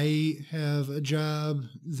 I have a job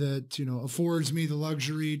that, affords me the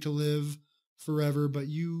luxury to live forever, but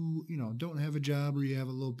you don't have a job, or you have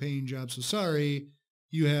a low paying job. So sorry,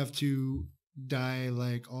 you have to die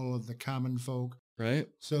like all of the common folk. Right.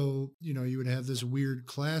 So, you would have this weird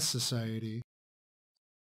class society.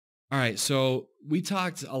 All right. So we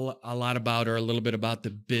talked a lot about, or a little bit about, the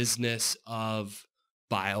business of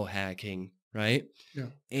biohacking, right? Yeah.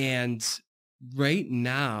 And right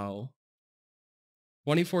now,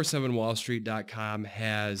 247wallstreet.com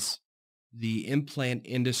has the implant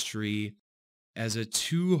industry as a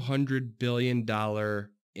 $200 billion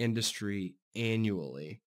industry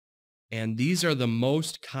annually. And these are the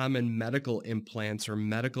most common medical implants or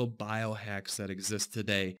medical biohacks that exist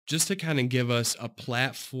today. Just to kind of give us a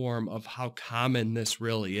platform of how common this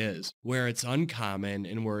really is. Where it's uncommon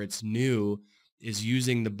and where it's new is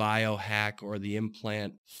using the biohack or the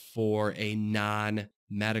implant for a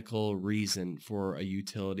non-medical reason, for a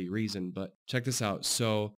utility reason. But check this out.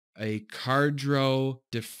 So a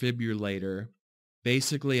cardiodefibrillator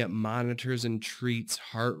Basically, it monitors and treats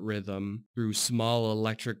heart rhythm through small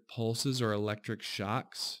electric pulses or electric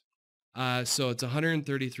shocks. So it's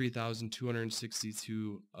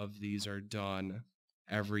 133,262 of these are done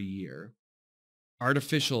every year.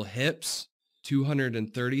 Artificial hips,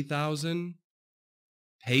 230,000.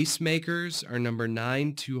 Pacemakers are number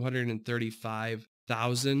 9,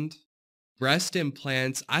 235,000. Breast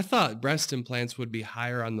implants, I thought breast implants would be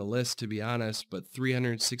higher on the list, to be honest, but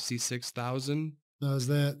 366,000. Now, is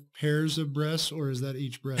that pairs of breasts or is that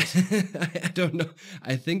each breast? I don't know.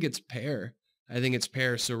 I think it's pair.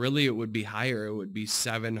 So really it would be higher. It would be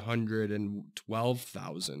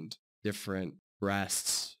 712,000 different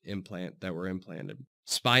breasts that were implanted.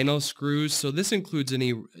 Spinal screws. So this includes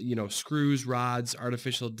any, screws, rods,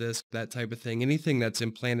 artificial disc, that type of thing. Anything that's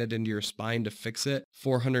implanted into your spine to fix it.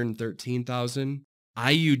 413,000.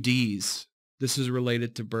 IUDs. This is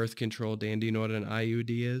related to birth control. Dan, do you know what an IUD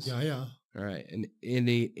is? Yeah. All right. And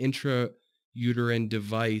any intrauterine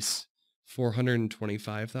device,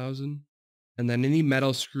 425,000. And then any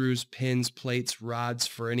metal screws, pins, plates, rods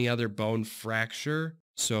for any other bone fracture.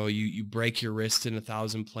 So you break your wrist in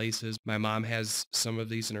 1,000 places. My mom has some of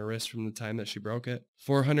these in her wrist from the time that she broke it.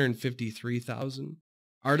 453,000.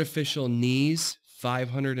 Artificial knees,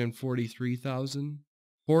 543,000.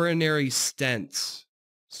 Coronary stents.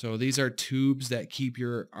 So these are tubes that keep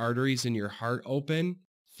your arteries in your heart open.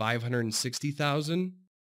 560,000.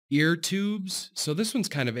 Ear tubes. So this one's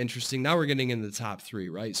kind of interesting. Now we're getting into the top 3,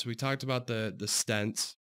 right? So we talked about the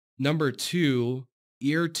stents. Number 2,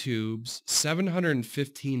 ear tubes,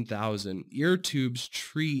 715,000. Ear tubes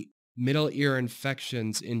treat middle ear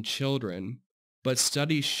infections in children, but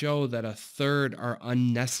studies show that a third are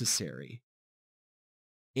unnecessary.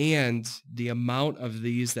 And the amount of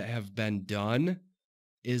these that have been done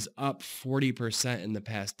is up 40% in the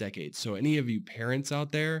past decade. So any of you parents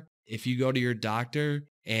out there, if you go to your doctor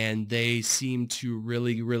and they seem to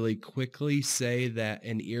really, really quickly say that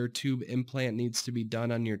an ear tube implant needs to be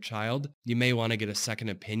done on your child, you may want to get a second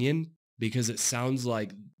opinion, because it sounds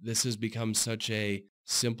like this has become such a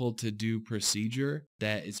simple to do procedure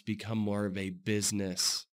that it's become more of a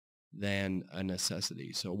business than a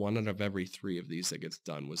necessity. So 1 out of every 3 of these that gets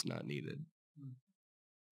done was not needed.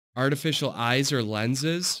 Artificial eyes or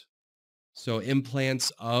lenses. So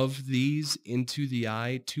implants of these into the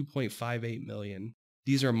eye, 2.58 million.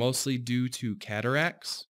 These are mostly due to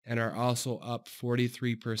cataracts and are also up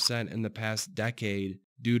 43% in the past decade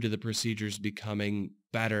due to the procedures becoming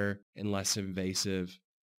better and less invasive,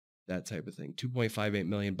 that type of thing. 2.58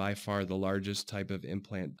 million, by far the largest type of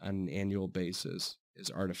implant on an annual basis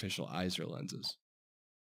is artificial eyes or lenses.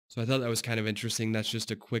 So I thought that was kind of interesting. That's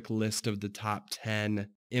just a quick list of the top 10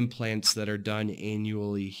 implants that are done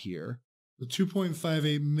annually here. The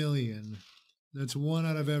 2.58 million, that's 1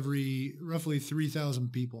 out of every roughly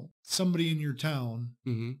 3,000 people. Somebody in your town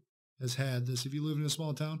has had this. If you live in a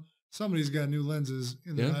small town, somebody's got new lenses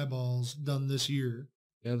in their eyeballs done this year.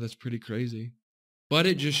 Yeah, that's pretty crazy. But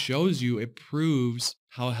it just shows you, it proves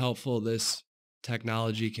how helpful this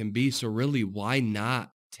technology can be. So really, why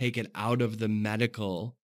not take it out of the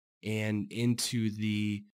medical and into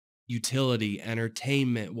the utility,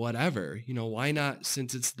 entertainment, whatever? Why not,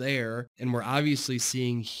 since it's there? And we're obviously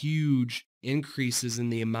seeing huge increases in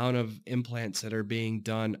the amount of implants that are being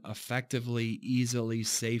done effectively, easily,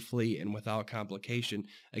 safely, and without complication.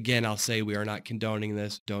 Again, I'll say we are not condoning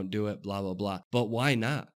this. Don't do it, blah, blah, blah. But why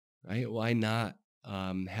not, right? Why not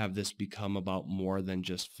have this become about more than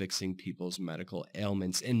just fixing people's medical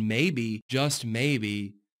ailments? And maybe, just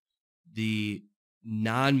maybe, the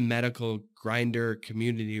non-medical grinder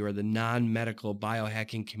community or the non-medical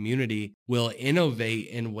biohacking community will innovate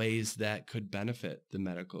in ways that could benefit the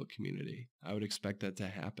medical community. I would expect that to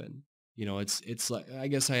happen. It's like, I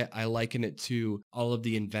guess I liken it to all of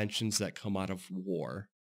the inventions that come out of war,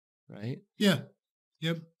 right? Yeah.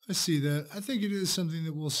 Yep. I see that. I think it is something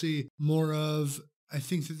that we'll see more of. I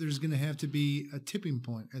think that there's going to have to be a tipping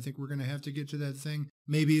point. I think we're going to have to get to that thing.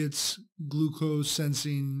 Maybe it's glucose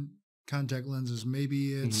sensing contact lenses.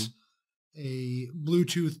 Maybe it's a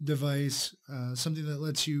Bluetooth device, something that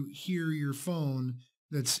lets you hear your phone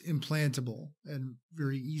that's implantable and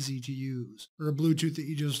very easy to use, or a Bluetooth that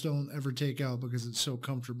you just don't ever take out because it's so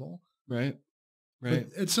comfortable. Right.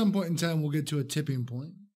 But at some point in time, we'll get to a tipping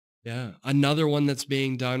point. Yeah. Another one that's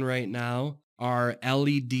being done right now are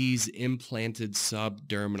LEDs implanted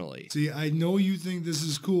subdermally. See, I know you think this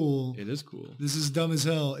is cool. It is cool. This is dumb as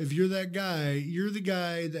hell. If you're that guy, you're the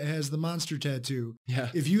guy that has the Monster tattoo. Yeah.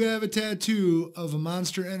 If you have a tattoo of a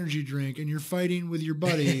Monster energy drink and you're fighting with your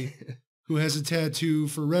buddy who has a tattoo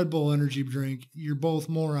for Red Bull energy drink, you're both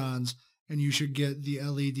morons. and you should get the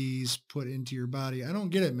LEDs put into your body. I don't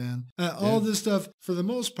get it, man. Yeah. All this stuff, for the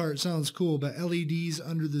most part, sounds cool, but LEDs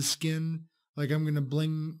under the skin, like I'm going to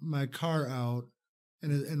bling my car out,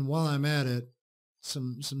 and while I'm at it,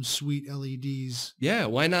 some sweet LEDs. Yeah,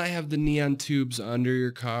 why not have the neon tubes under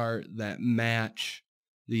your car that match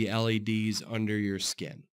the LEDs under your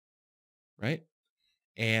skin, right?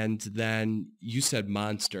 And then you said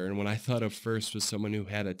monster, and what I thought of first was someone who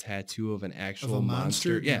had a tattoo of an Of a actual monster?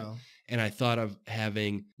 monster. Yeah. No. And I thought of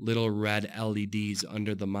having little red LEDs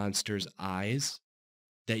under the monster's eyes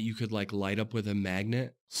that you could like light up with a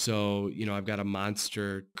magnet. So, I've got a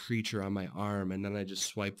monster creature on my arm, and then I just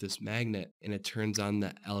swipe this magnet and it turns on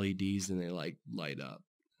the LEDs and they like light up.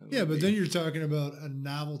 That Yeah, would but be- then you're talking about a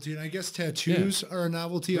novelty, and I guess tattoos are a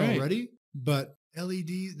novelty Right. already, but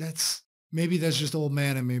LED, maybe that's just old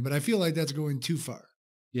man in me, but I feel like that's going too far.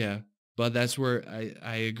 Yeah. But that's where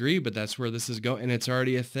I agree, but that's where this is going. And it's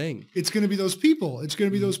already a thing. It's going to be those people. It's going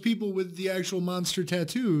to be Mhm. those people with the actual monster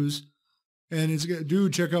tattoos. And it's going to,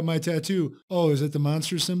 dude, check out my tattoo. Oh, is that the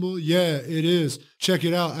monster symbol? Yeah, it is. Check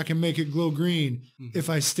it out. I can make it glow green Mhm. if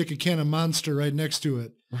I stick a can of Monster right next to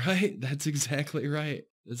it. Right? That's exactly right.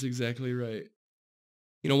 That's exactly right.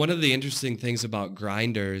 One of the interesting things about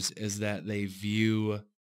grinders is that they view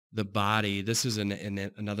the body. This is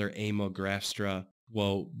another Amo Grafstra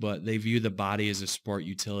quote, but they view the body as a sport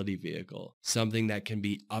utility vehicle, something that can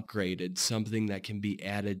be upgraded, something that can be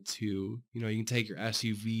added to. You can take your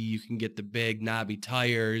SUV, you can get the big knobby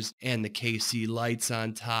tires and the KC lights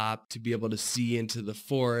on top to be able to see into the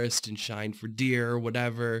forest and shine for deer or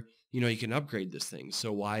whatever. You can upgrade this thing.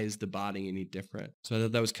 So why is the body any different? So I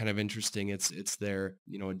thought that was kind of interesting. It's their,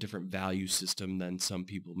 a different value system than some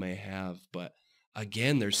people may have. But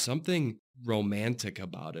again, there's something romantic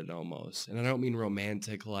about it almost. And I don't mean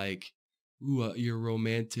romantic like, ooh, you're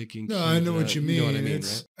romantic and No, cute. I know what you mean. You know what I mean,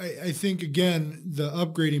 It's, right? I think, again, the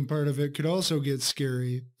upgrading part of it could also get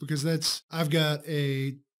scary because I've got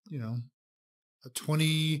a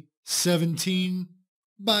 2017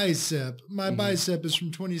 bicep. My Mhm. bicep is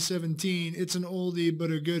from 2017. It's an oldie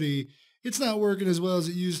but a goodie. It's not working as well as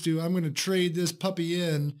it used to. I'm going to trade this puppy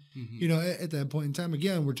in. Mhm. At that point in time,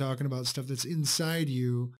 again, we're talking about stuff that's inside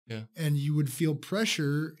you. Yeah. And you would feel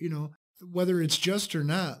pressure, whether it's just or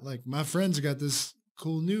not. Like my friend's got this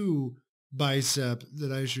cool new bicep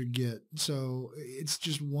that I should get. So it's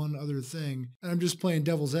just one other thing. And I'm just playing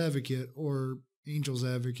devil's advocate or angel's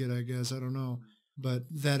advocate, I guess. I don't know. But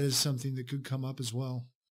that is something that could come up as well.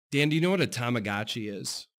 Dan, do you know what a Tamagotchi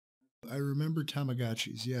is? I remember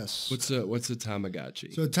Tamagotchis, yes. What's a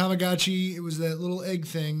Tamagotchi? So a Tamagotchi, it was that little egg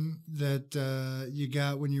thing that you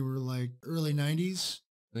got when you were like early 90s,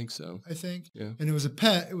 I think so. I think. Yeah. And it was a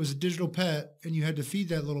pet. It was a digital pet. And you had to feed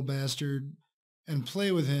that little bastard and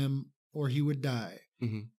play with him or he would die.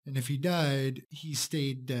 Mhm. And if he died, he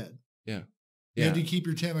stayed dead. Yeah. You Yeah. had to keep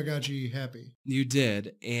your Tamagotchi happy. You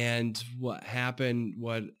did. And what happened,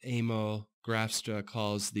 what Amo Grafstra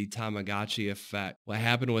calls the Tamagotchi effect, what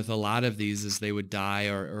happened with a lot of these is they would die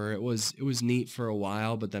or it was neat for a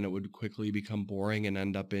while, but then it would quickly become boring and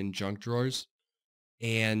end up in junk drawers.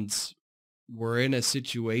 And we're in a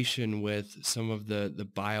situation with some of the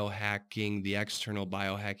biohacking, the external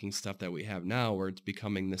biohacking stuff that we have now where it's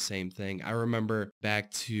becoming the same thing. I remember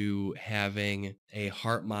back to having a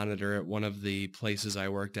heart monitor at one of the places I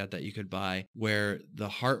worked at that you could buy where the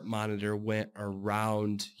heart monitor went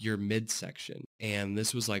around your midsection. And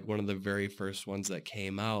this was like one of the very first ones that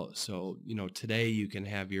came out. So, today you can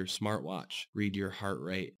have your smartwatch read your heart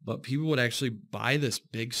rate, but people would actually buy this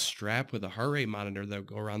big strap with a heart rate monitor that would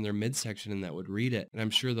go around their midsection and that would read it. And I'm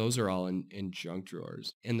sure those are all in junk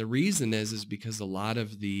drawers. And the reason is because a lot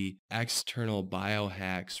of the external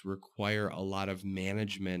biohacks require a lot of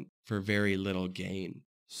management for very little gain.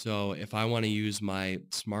 So if I want to use my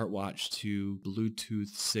smartwatch to Bluetooth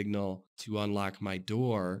signal to unlock my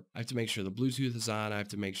door, I have to make sure the Bluetooth is on. I have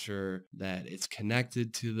to make sure that it's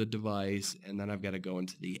connected to the device. And then I've got to go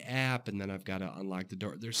into the app and then I've got to unlock the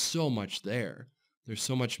door. There's so much there. There's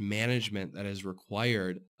so much management that is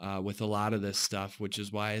required with a lot of this stuff, which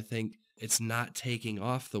is why I think it's not taking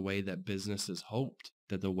off the way that businesses hoped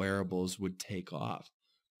that the wearables would take off.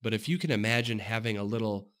 But if you can imagine having a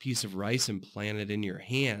little piece of rice implanted in your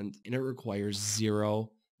hand and it requires zero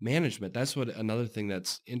management. That's what another thing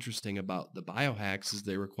that's interesting about the biohacks is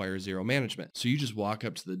they require zero management. So you just walk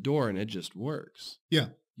up to the door and it just works. Yeah.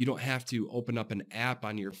 You don't have to open up an app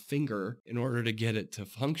on your finger in order to get it to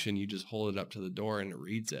function. You just hold it up to the door and it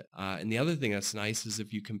reads it. And the other thing that's nice is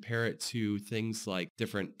if you compare it to things like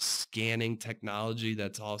different scanning technology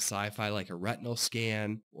that's all sci-fi, like a retinal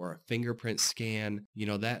scan or a fingerprint scan,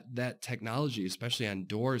 that technology, especially on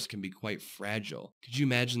doors, can be quite fragile. Could you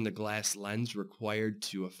imagine the glass lens required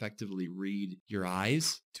to effectively read your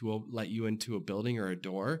eyes to let you into a building or a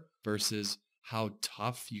door versus how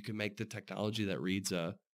tough you can make the technology that reads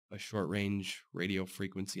a short range radio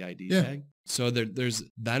frequency ID tag? So there's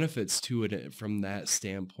benefits to it from that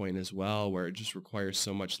standpoint as well, where it just requires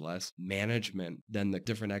so much less management than the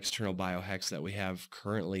different external biohacks that we have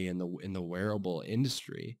currently in the wearable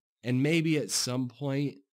industry. And maybe at some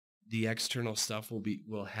point the external stuff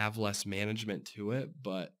will have less management to it,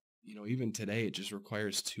 but even today it just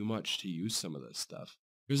requires too much to use some of this stuff.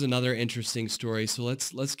 Here's another interesting story. So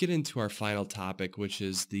let's get into our final topic, which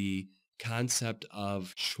is the concept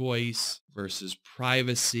of choice versus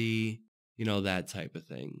privacy, that type of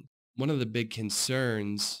thing. One of the big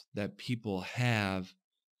concerns that people have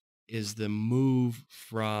is the move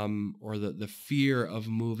from, or the fear of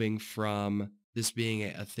moving from this being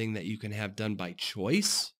a thing that you can have done by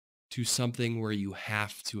choice to something where you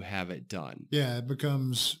have to have it done. Yeah, it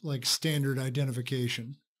becomes like standard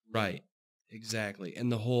identification. Right. Exactly.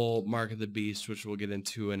 And the whole mark of the beast, which we'll get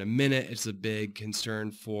into in a minute, is a big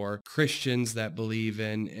concern for Christians that believe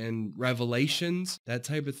in revelations, that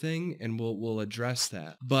type of thing. And we'll address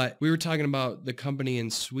that. But we were talking about the company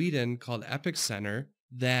in Sweden called Epic Center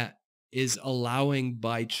that is allowing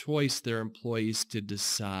by choice their employees to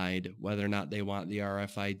decide whether or not they want the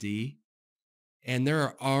RFID. And there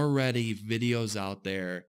are already videos out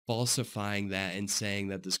there falsifying that and saying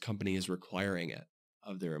that this company is requiring it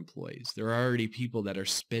of their employees. There are already people that are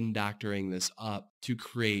spin doctoring this up to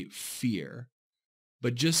create fear.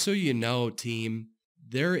 But just so you know, team,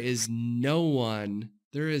 there is nothing,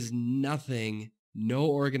 no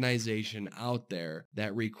organization out there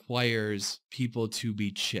that requires people to be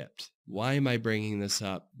chipped. Why am I bringing this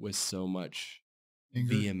up with so much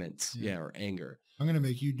vehemence? Or anger. I'm going to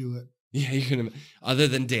make you do it. Yeah, you're going to, other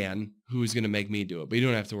than Dan, who's going to make me do it, but you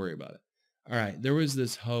don't have to worry about it. All right, there was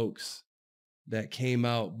this hoax that came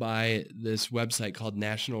out by this website called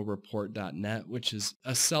nationalreport.net, which is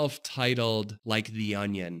a self-titled like The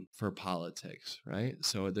Onion for politics, right?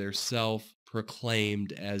 So they're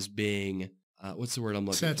self-proclaimed as being, what's the word I'm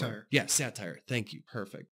looking for? Satire. Yeah, satire. Thank you.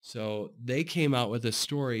 Perfect. So they came out with a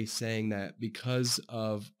story saying that because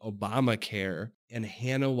of Obamacare in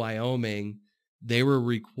Hannah, Wyoming, they were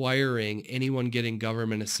requiring anyone getting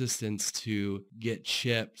government assistance to get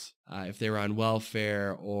chipped if they were on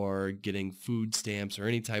welfare or getting food stamps or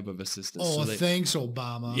any type of assistance. Oh, thanks,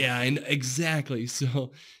 Obama. Yeah, and exactly.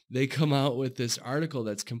 So they come out with this article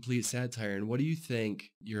that's complete satire. And what do you think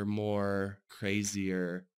your more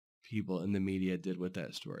crazier people in the media did with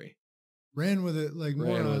that story? Ran with it like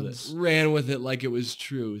morons. Ran with it like it was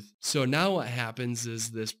truth. So now what happens is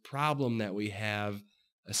this problem that we have,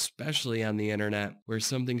 especially on the internet, where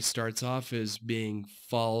something starts off as being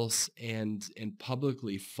false and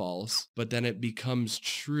publicly false, but then it becomes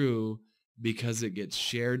true because it gets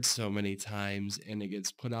shared so many times and it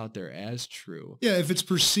gets put out there as true. Yeah, if it's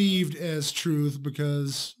perceived as truth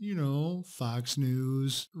because, Fox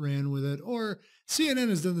News ran with it, or CNN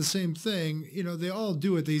has done the same thing. They all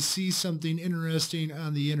do it. They see something interesting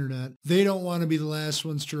on the internet. They don't want to be the last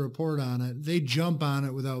ones to report on it. They jump on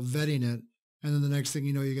it without vetting it. And then the next thing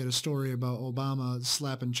you know, you get a story about Obama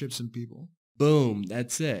slapping chips in people. Boom,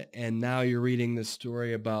 that's it. And now you're reading the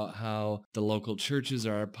story about how the local churches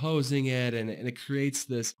are opposing it, and it creates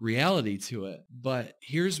this reality to it. But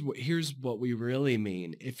here's what we really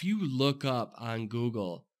mean. If you look up on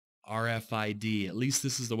Google RFID, at least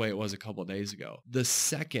this is the way it was a couple of days ago, the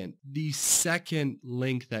second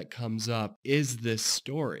link that comes up is this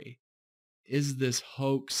story, is this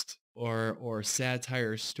hoaxed or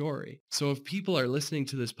satire story. So if people are listening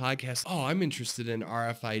to this podcast, oh, I'm interested in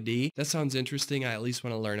RFID. That sounds interesting. I at least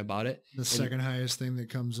want to learn about it. The second highest thing that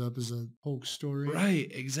comes up is a hoax story. Right,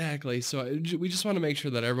 exactly. So we just want to make sure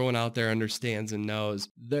that everyone out there understands and knows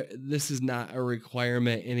this is not a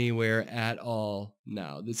requirement anywhere at all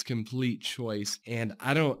now. This complete choice. And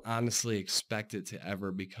I don't honestly expect it to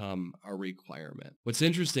ever become a requirement. What's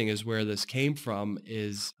interesting is where this came from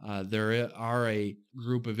is there are a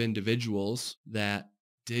group of individuals that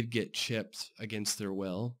did get chipped against their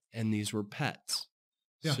will, and these were pets.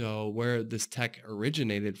 Yeah. So where this tech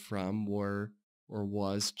originated from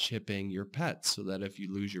was chipping your pets, so that if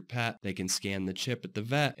you lose your pet, they can scan the chip at the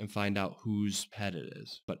vet and find out whose pet it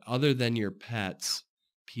is. But other than your pets,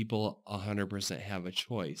 people 100% have a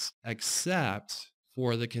choice, except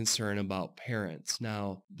for the concern about parents.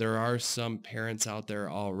 Now, there are some parents out there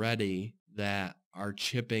already that are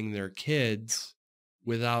chipping their kids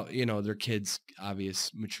without, their kids'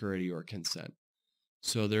 obvious maturity or consent.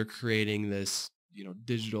 So they're creating this,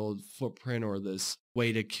 digital footprint or this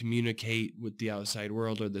way to communicate with the outside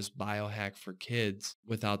world or this biohack for kids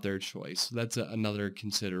without their choice. So that's another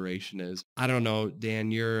consideration is, I don't know,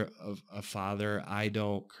 Dan, you're a father. I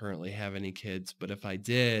don't currently have any kids, but if I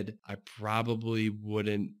did, I probably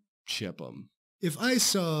wouldn't chip them. If I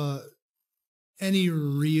saw any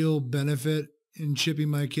real benefit in chipping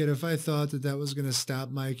my kid, if I thought that that was going to stop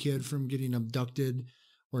my kid from getting abducted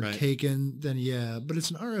or Right. taken, then yeah, but it's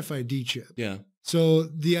an RFID chip. Yeah. So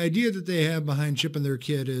the idea that they have behind chipping their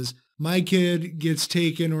kid is my kid gets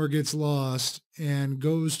taken or gets lost and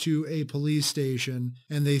goes to a police station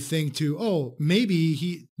and they think oh,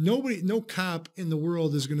 maybe no cop in the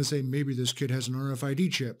world is going to say, maybe this kid has an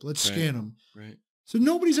RFID chip. Let's scan him. Right. So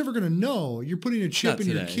nobody's ever going to know. You're putting a chip in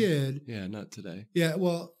your kid. Yeah, not today. Yeah,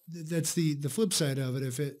 well, that's the flip side of it.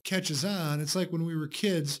 If it catches on, it's like when we were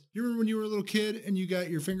kids. You remember when you were a little kid and you got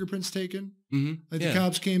your fingerprints taken? Mm-hmm. Like the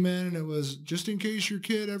cops came in and it was, just in case your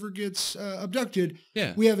kid ever gets abducted,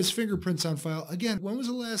 yeah, we have his fingerprints on file. Again, when was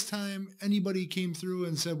the last time anybody came through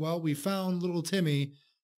and said, well, we found little Timmy,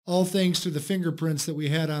 all thanks to the fingerprints that we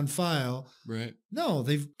had on file? Right. No,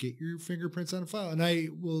 they get your fingerprints on file. And I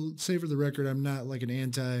will say for the record, I'm not like an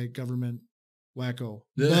anti-government wacko,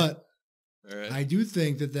 but right. I do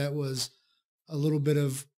think that that was a little bit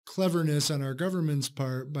of cleverness on our government's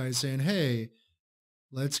part by saying, hey,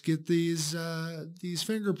 let's get these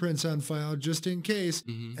fingerprints on file just in case.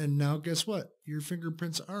 Mm-hmm. And now guess what? Your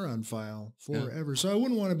fingerprints are on file forever. Yeah. So I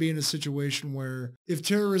wouldn't want to be in a situation where if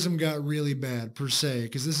terrorism got really bad per se,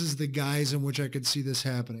 because this is the guise in which I could see this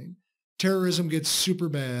happening. Terrorism gets super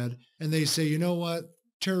bad and they say, you know what?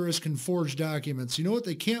 Terrorists can forge documents. You know what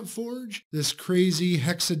they can't forge? This crazy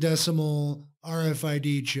hexadecimal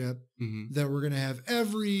RFID chip that we're going to have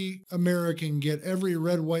every American get. Every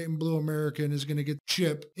red, white, and blue American is going to get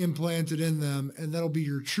chip implanted in them, and that'll be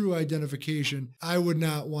your true identification. I would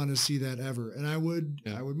not want to see that ever, and I would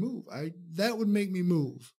move. That would make me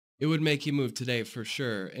move. It would make you move today for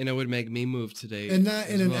sure. And it would make me move today. And not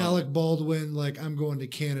in an Alec Baldwin, like I'm going to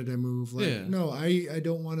Canada move. Like, no, I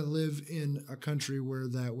don't want to live in a country where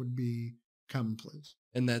that would be commonplace.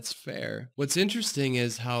 And that's fair. What's interesting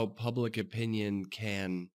is how public opinion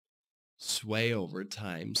can sway over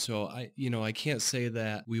time. So I can't say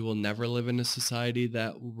that we will never live in a society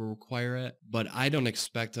that will require it, but I don't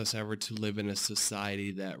expect us ever to live in a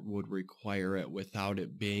society that would require it without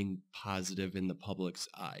it being positive in the public's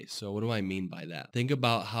eye. So what do I mean by that? Think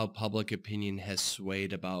about how public opinion has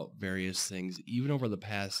swayed about various things, even over the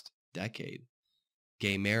past decade.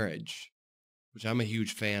 Gay marriage, which I'm a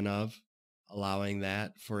huge fan of, allowing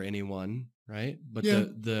that for anyone. Right. But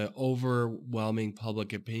the overwhelming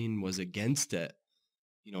public opinion was against it,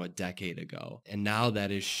 a decade ago. And now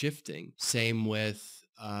that is shifting. Same with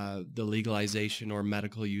the legalization or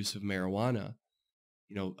medical use of marijuana.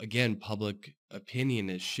 Again, public opinion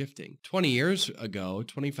is shifting. 25 years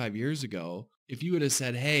ago, if you would have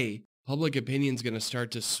said, hey, public opinion is going to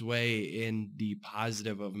start to sway in the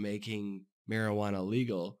positive of making marijuana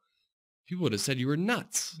legal, people would have said you were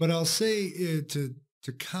nuts. But I'll say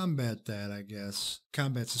to combat that, I guess,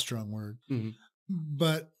 combat's a strong word,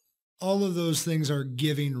 but all of those things are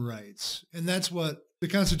giving rights. And that's what the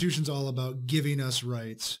Constitution's all about, giving us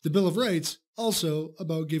rights. The Bill of Rights also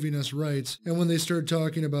about giving us rights. And when they start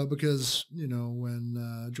talking about, because,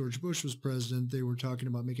 when George Bush was president, they were talking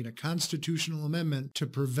about making a constitutional amendment to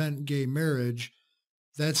prevent gay marriage.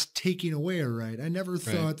 That's taking away a right. I never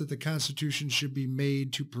thought that the Constitution should be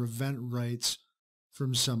made to prevent rights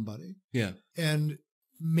from somebody. Yeah. And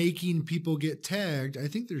making people get tagged, I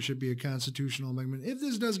think there should be a constitutional amendment. If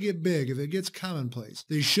this does get big, if it gets commonplace,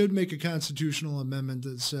 they should make a constitutional amendment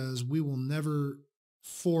that says we will never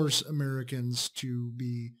force Americans to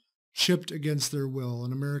be chipped against their will.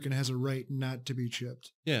 An American has a right not to be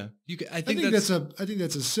chipped. Yeah. I think that's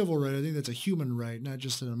a civil right. I think that's a human right, not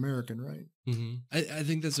just an American right. Mm-hmm. I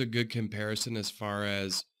think that's a good comparison as far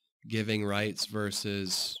as giving rights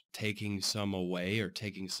versus taking some away or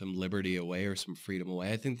taking some liberty away or some freedom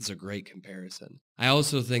away. I think that's a great comparison. I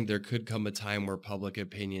also think there could come a time where public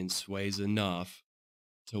opinion sways enough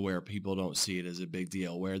to where people don't see it as a big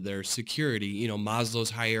deal, where their security,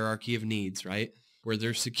 Maslow's hierarchy of needs, right? Where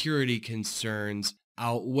their security concerns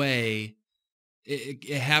outweigh it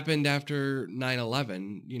happened after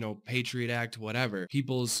 9/11, Patriot Act, whatever.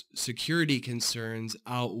 People's security concerns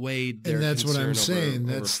outweighed And their that's what I'm concern saying.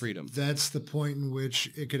 over freedom. That's the point in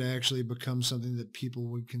which it could actually become something that people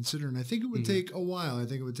would consider. And I think it would Mhm. take a while. I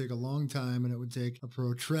think it would take a long time, and it would take a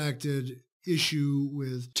protracted issue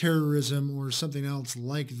with terrorism or something else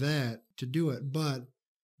like that to do it. But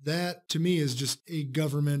that to me is just a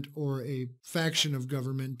government or a faction of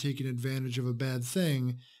government taking advantage of a bad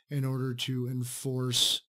thing in order to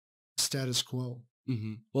enforce status quo.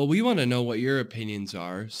 Well, we want to know what your opinions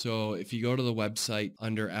are. So if you go to the website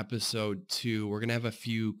under episode 2, we're going to have a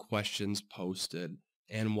few questions posted.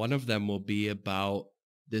 And one of them will be about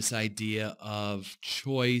this idea of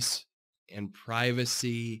choice and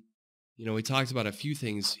privacy. We talked about a few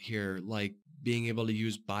things here, like being able to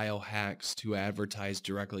use biohacks to advertise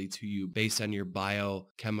directly to you based on your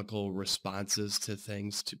biochemical responses to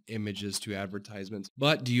things, to images, to advertisements.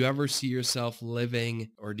 But do you ever see yourself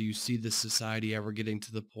living, or do you see the society ever getting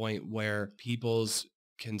to the point where people's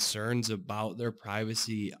concerns about their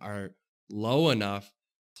privacy are low enough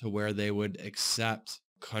to where they would accept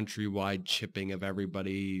countrywide chipping of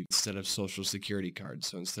everybody instead of social security cards?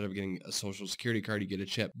 So instead of getting a social security card, you get a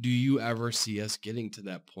chip. Do you ever see us getting to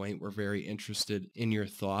that point? We're very interested in your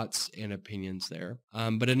thoughts and opinions there.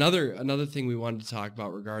 But another thing we wanted to talk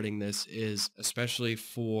about regarding this is, especially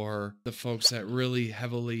for the folks that really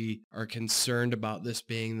heavily are concerned about this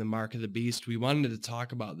being the mark of the beast, we wanted to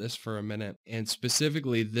talk about this for a minute. And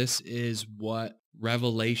specifically, this is what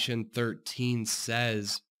Revelation 13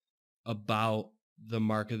 says about the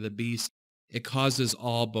mark of the beast. It causes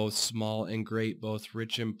all, both small and great, both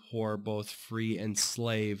rich and poor, both free and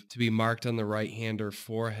slave, to be marked on the right hand or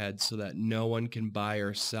forehead, so that no one can buy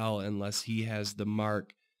or sell unless he has the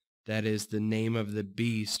mark, that is the name of the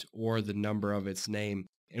beast or the number of its name.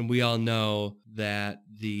 And we all know that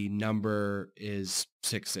the number is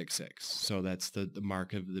 666. So that's the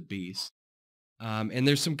mark of the beast. And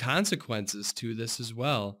there's some consequences to this as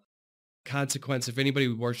well. Consequence: if anybody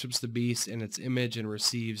worships the beast and its image and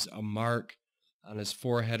receives a mark on his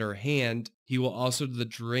forehead or hand, he will also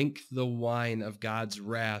drink the wine of God's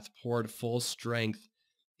wrath poured full strength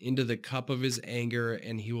into the cup of his anger,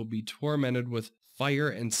 and he will be tormented with fire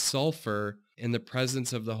and sulfur in the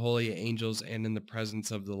presence of the holy angels and in the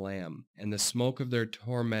presence of the Lamb. And the smoke of their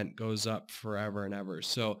torment goes up forever and ever.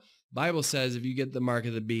 So Bible says if you get the mark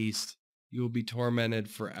of the beast, you will be tormented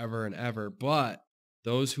forever and ever. But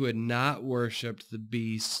those who had not worshipped the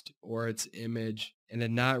beast or its image and had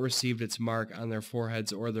not received its mark on their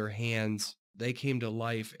foreheads or their hands, they came to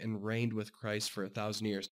life and reigned with Christ for 1,000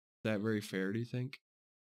 years. Is that very fair, do you think?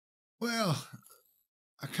 Well,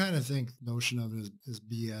 I kind of think the notion of it is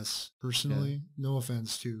BS Yeah. personally. No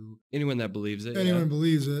offense to Anyone that believes it, anyone yeah. who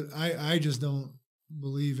believes it. I just don't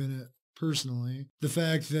believe in it personally. The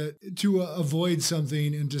fact that to avoid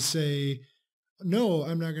something and to say, no,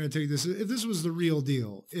 I'm not going to take this. If this was the real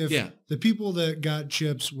deal, if Yeah. the people that got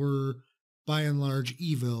chips were by and large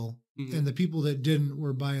evil Mhm. and the people that didn't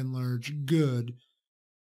were by and large good,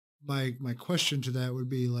 my question to that would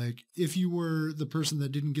be like, if you were the person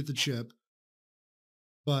that didn't get the chip,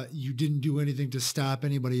 but you didn't do anything to stop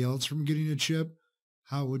anybody else from getting a chip,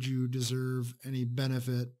 how would you deserve any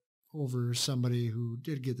benefit over somebody who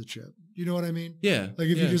did get the chip? You know what I mean? Yeah. Like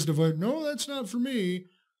if you Yeah. just avoid, no, that's not for me,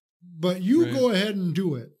 but you Right. go ahead and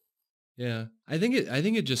do it. Yeah. I think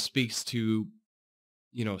it just speaks to,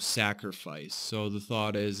 sacrifice. So the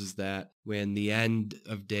thought is that when the end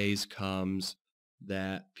of days comes,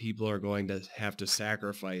 that people are going to have to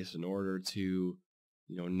sacrifice in order to,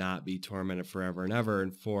 not be tormented forever and ever.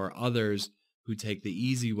 And for others who take the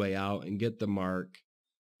easy way out and get the mark,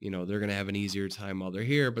 they're going to have an easier time while they're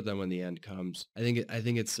here. But then when the end comes, I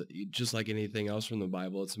think it's just like anything else from the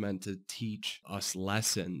Bible. It's meant to teach us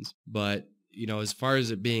lessons. But, as far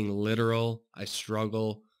as it being literal, I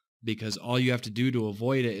struggle, because all you have to do to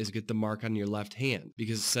avoid it is get the mark on your left hand,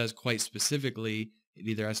 because it says quite specifically it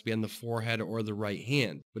either has to be on the forehead or the right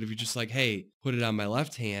hand. But if you're just like, hey, put it on my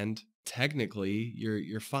left hand, technically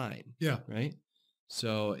you're fine. Yeah. Right.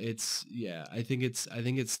 So I think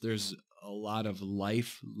it's there's a lot of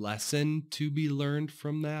life lesson to be learned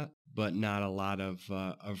from that, but not a lot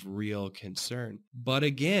of real concern. But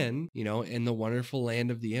again, in the wonderful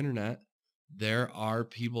land of the internet, there are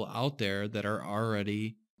people out there that are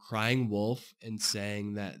already crying wolf and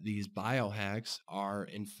saying that these biohacks are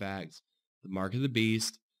in fact the mark of the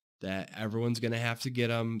beast, that everyone's going to have to get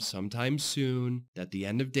them sometime soon, that the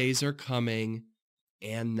end of days are coming,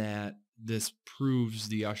 and that this proves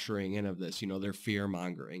the ushering in of this, they're fear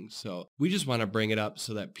mongering. So we just want to bring it up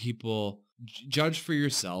so that people judge for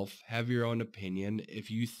yourself, have your own opinion. If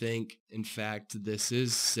you think, in fact, this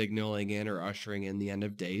is signaling in or ushering in the end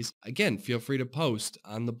of days, again, feel free to post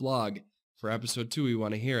on the blog for episode 2. We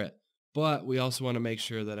want to hear it. But we also want to make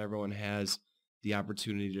sure that everyone has the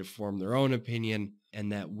opportunity to form their own opinion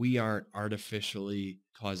and that we aren't artificially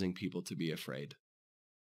causing people to be afraid.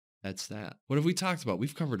 That's that. What have we talked about?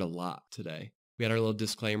 We've covered a lot today. We had our little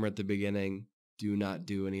disclaimer at the beginning. Do not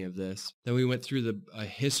do any of this. Then we went through a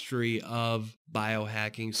history of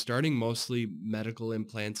biohacking, starting mostly medical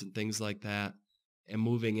implants and things like that, and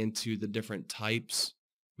moving into the different types.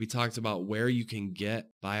 We talked about where you can get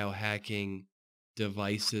biohacking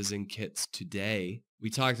devices and kits today. We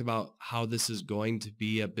talked about how this is going to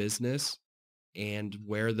be a business and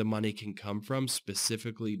where the money can come from,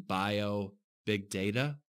 specifically big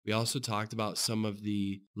data. We also talked about some of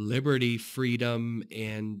the liberty, freedom,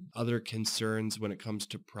 and other concerns when it comes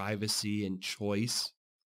to privacy and choice.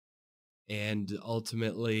 And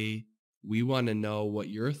ultimately, we want to know what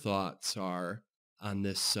your thoughts are on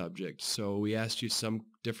this subject. So we asked you some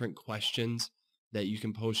different questions that you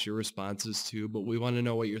can post your responses to, but we want to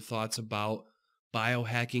know what your thoughts about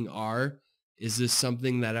biohacking are. Is this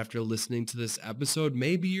something that after listening to this episode,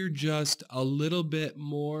 maybe you're just a little bit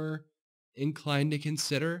more inclined to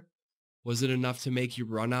consider? Was it enough to make you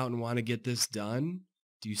run out and want to get this done?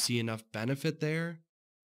 Do you see enough benefit there?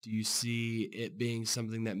 Do you see it being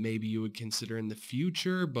something that maybe you would consider in the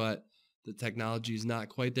future, but the technology is not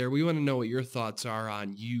quite there? We want to know what your thoughts are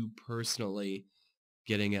on you personally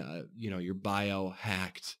getting your bio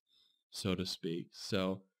hacked, so to speak.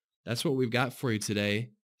 So that's what we've got for you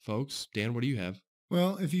today, folks. Dan, what do you have?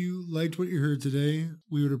 Well, if you liked what you heard today,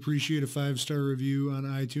 we would appreciate a 5-star review on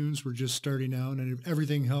iTunes. We're just starting out and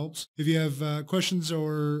everything helps. If you have questions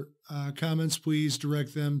or comments, please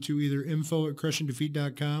direct them to either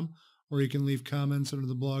info@crushingdefeat.com or you can leave comments under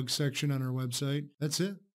the blog section on our website. That's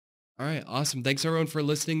it. All right, awesome. Thanks, everyone, for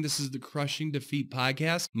listening. This is the Crushing Defeat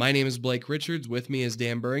podcast. My name is Blake Richards. With me is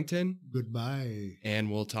Dan Burrington. Goodbye. And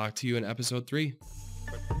we'll talk to you in episode 3.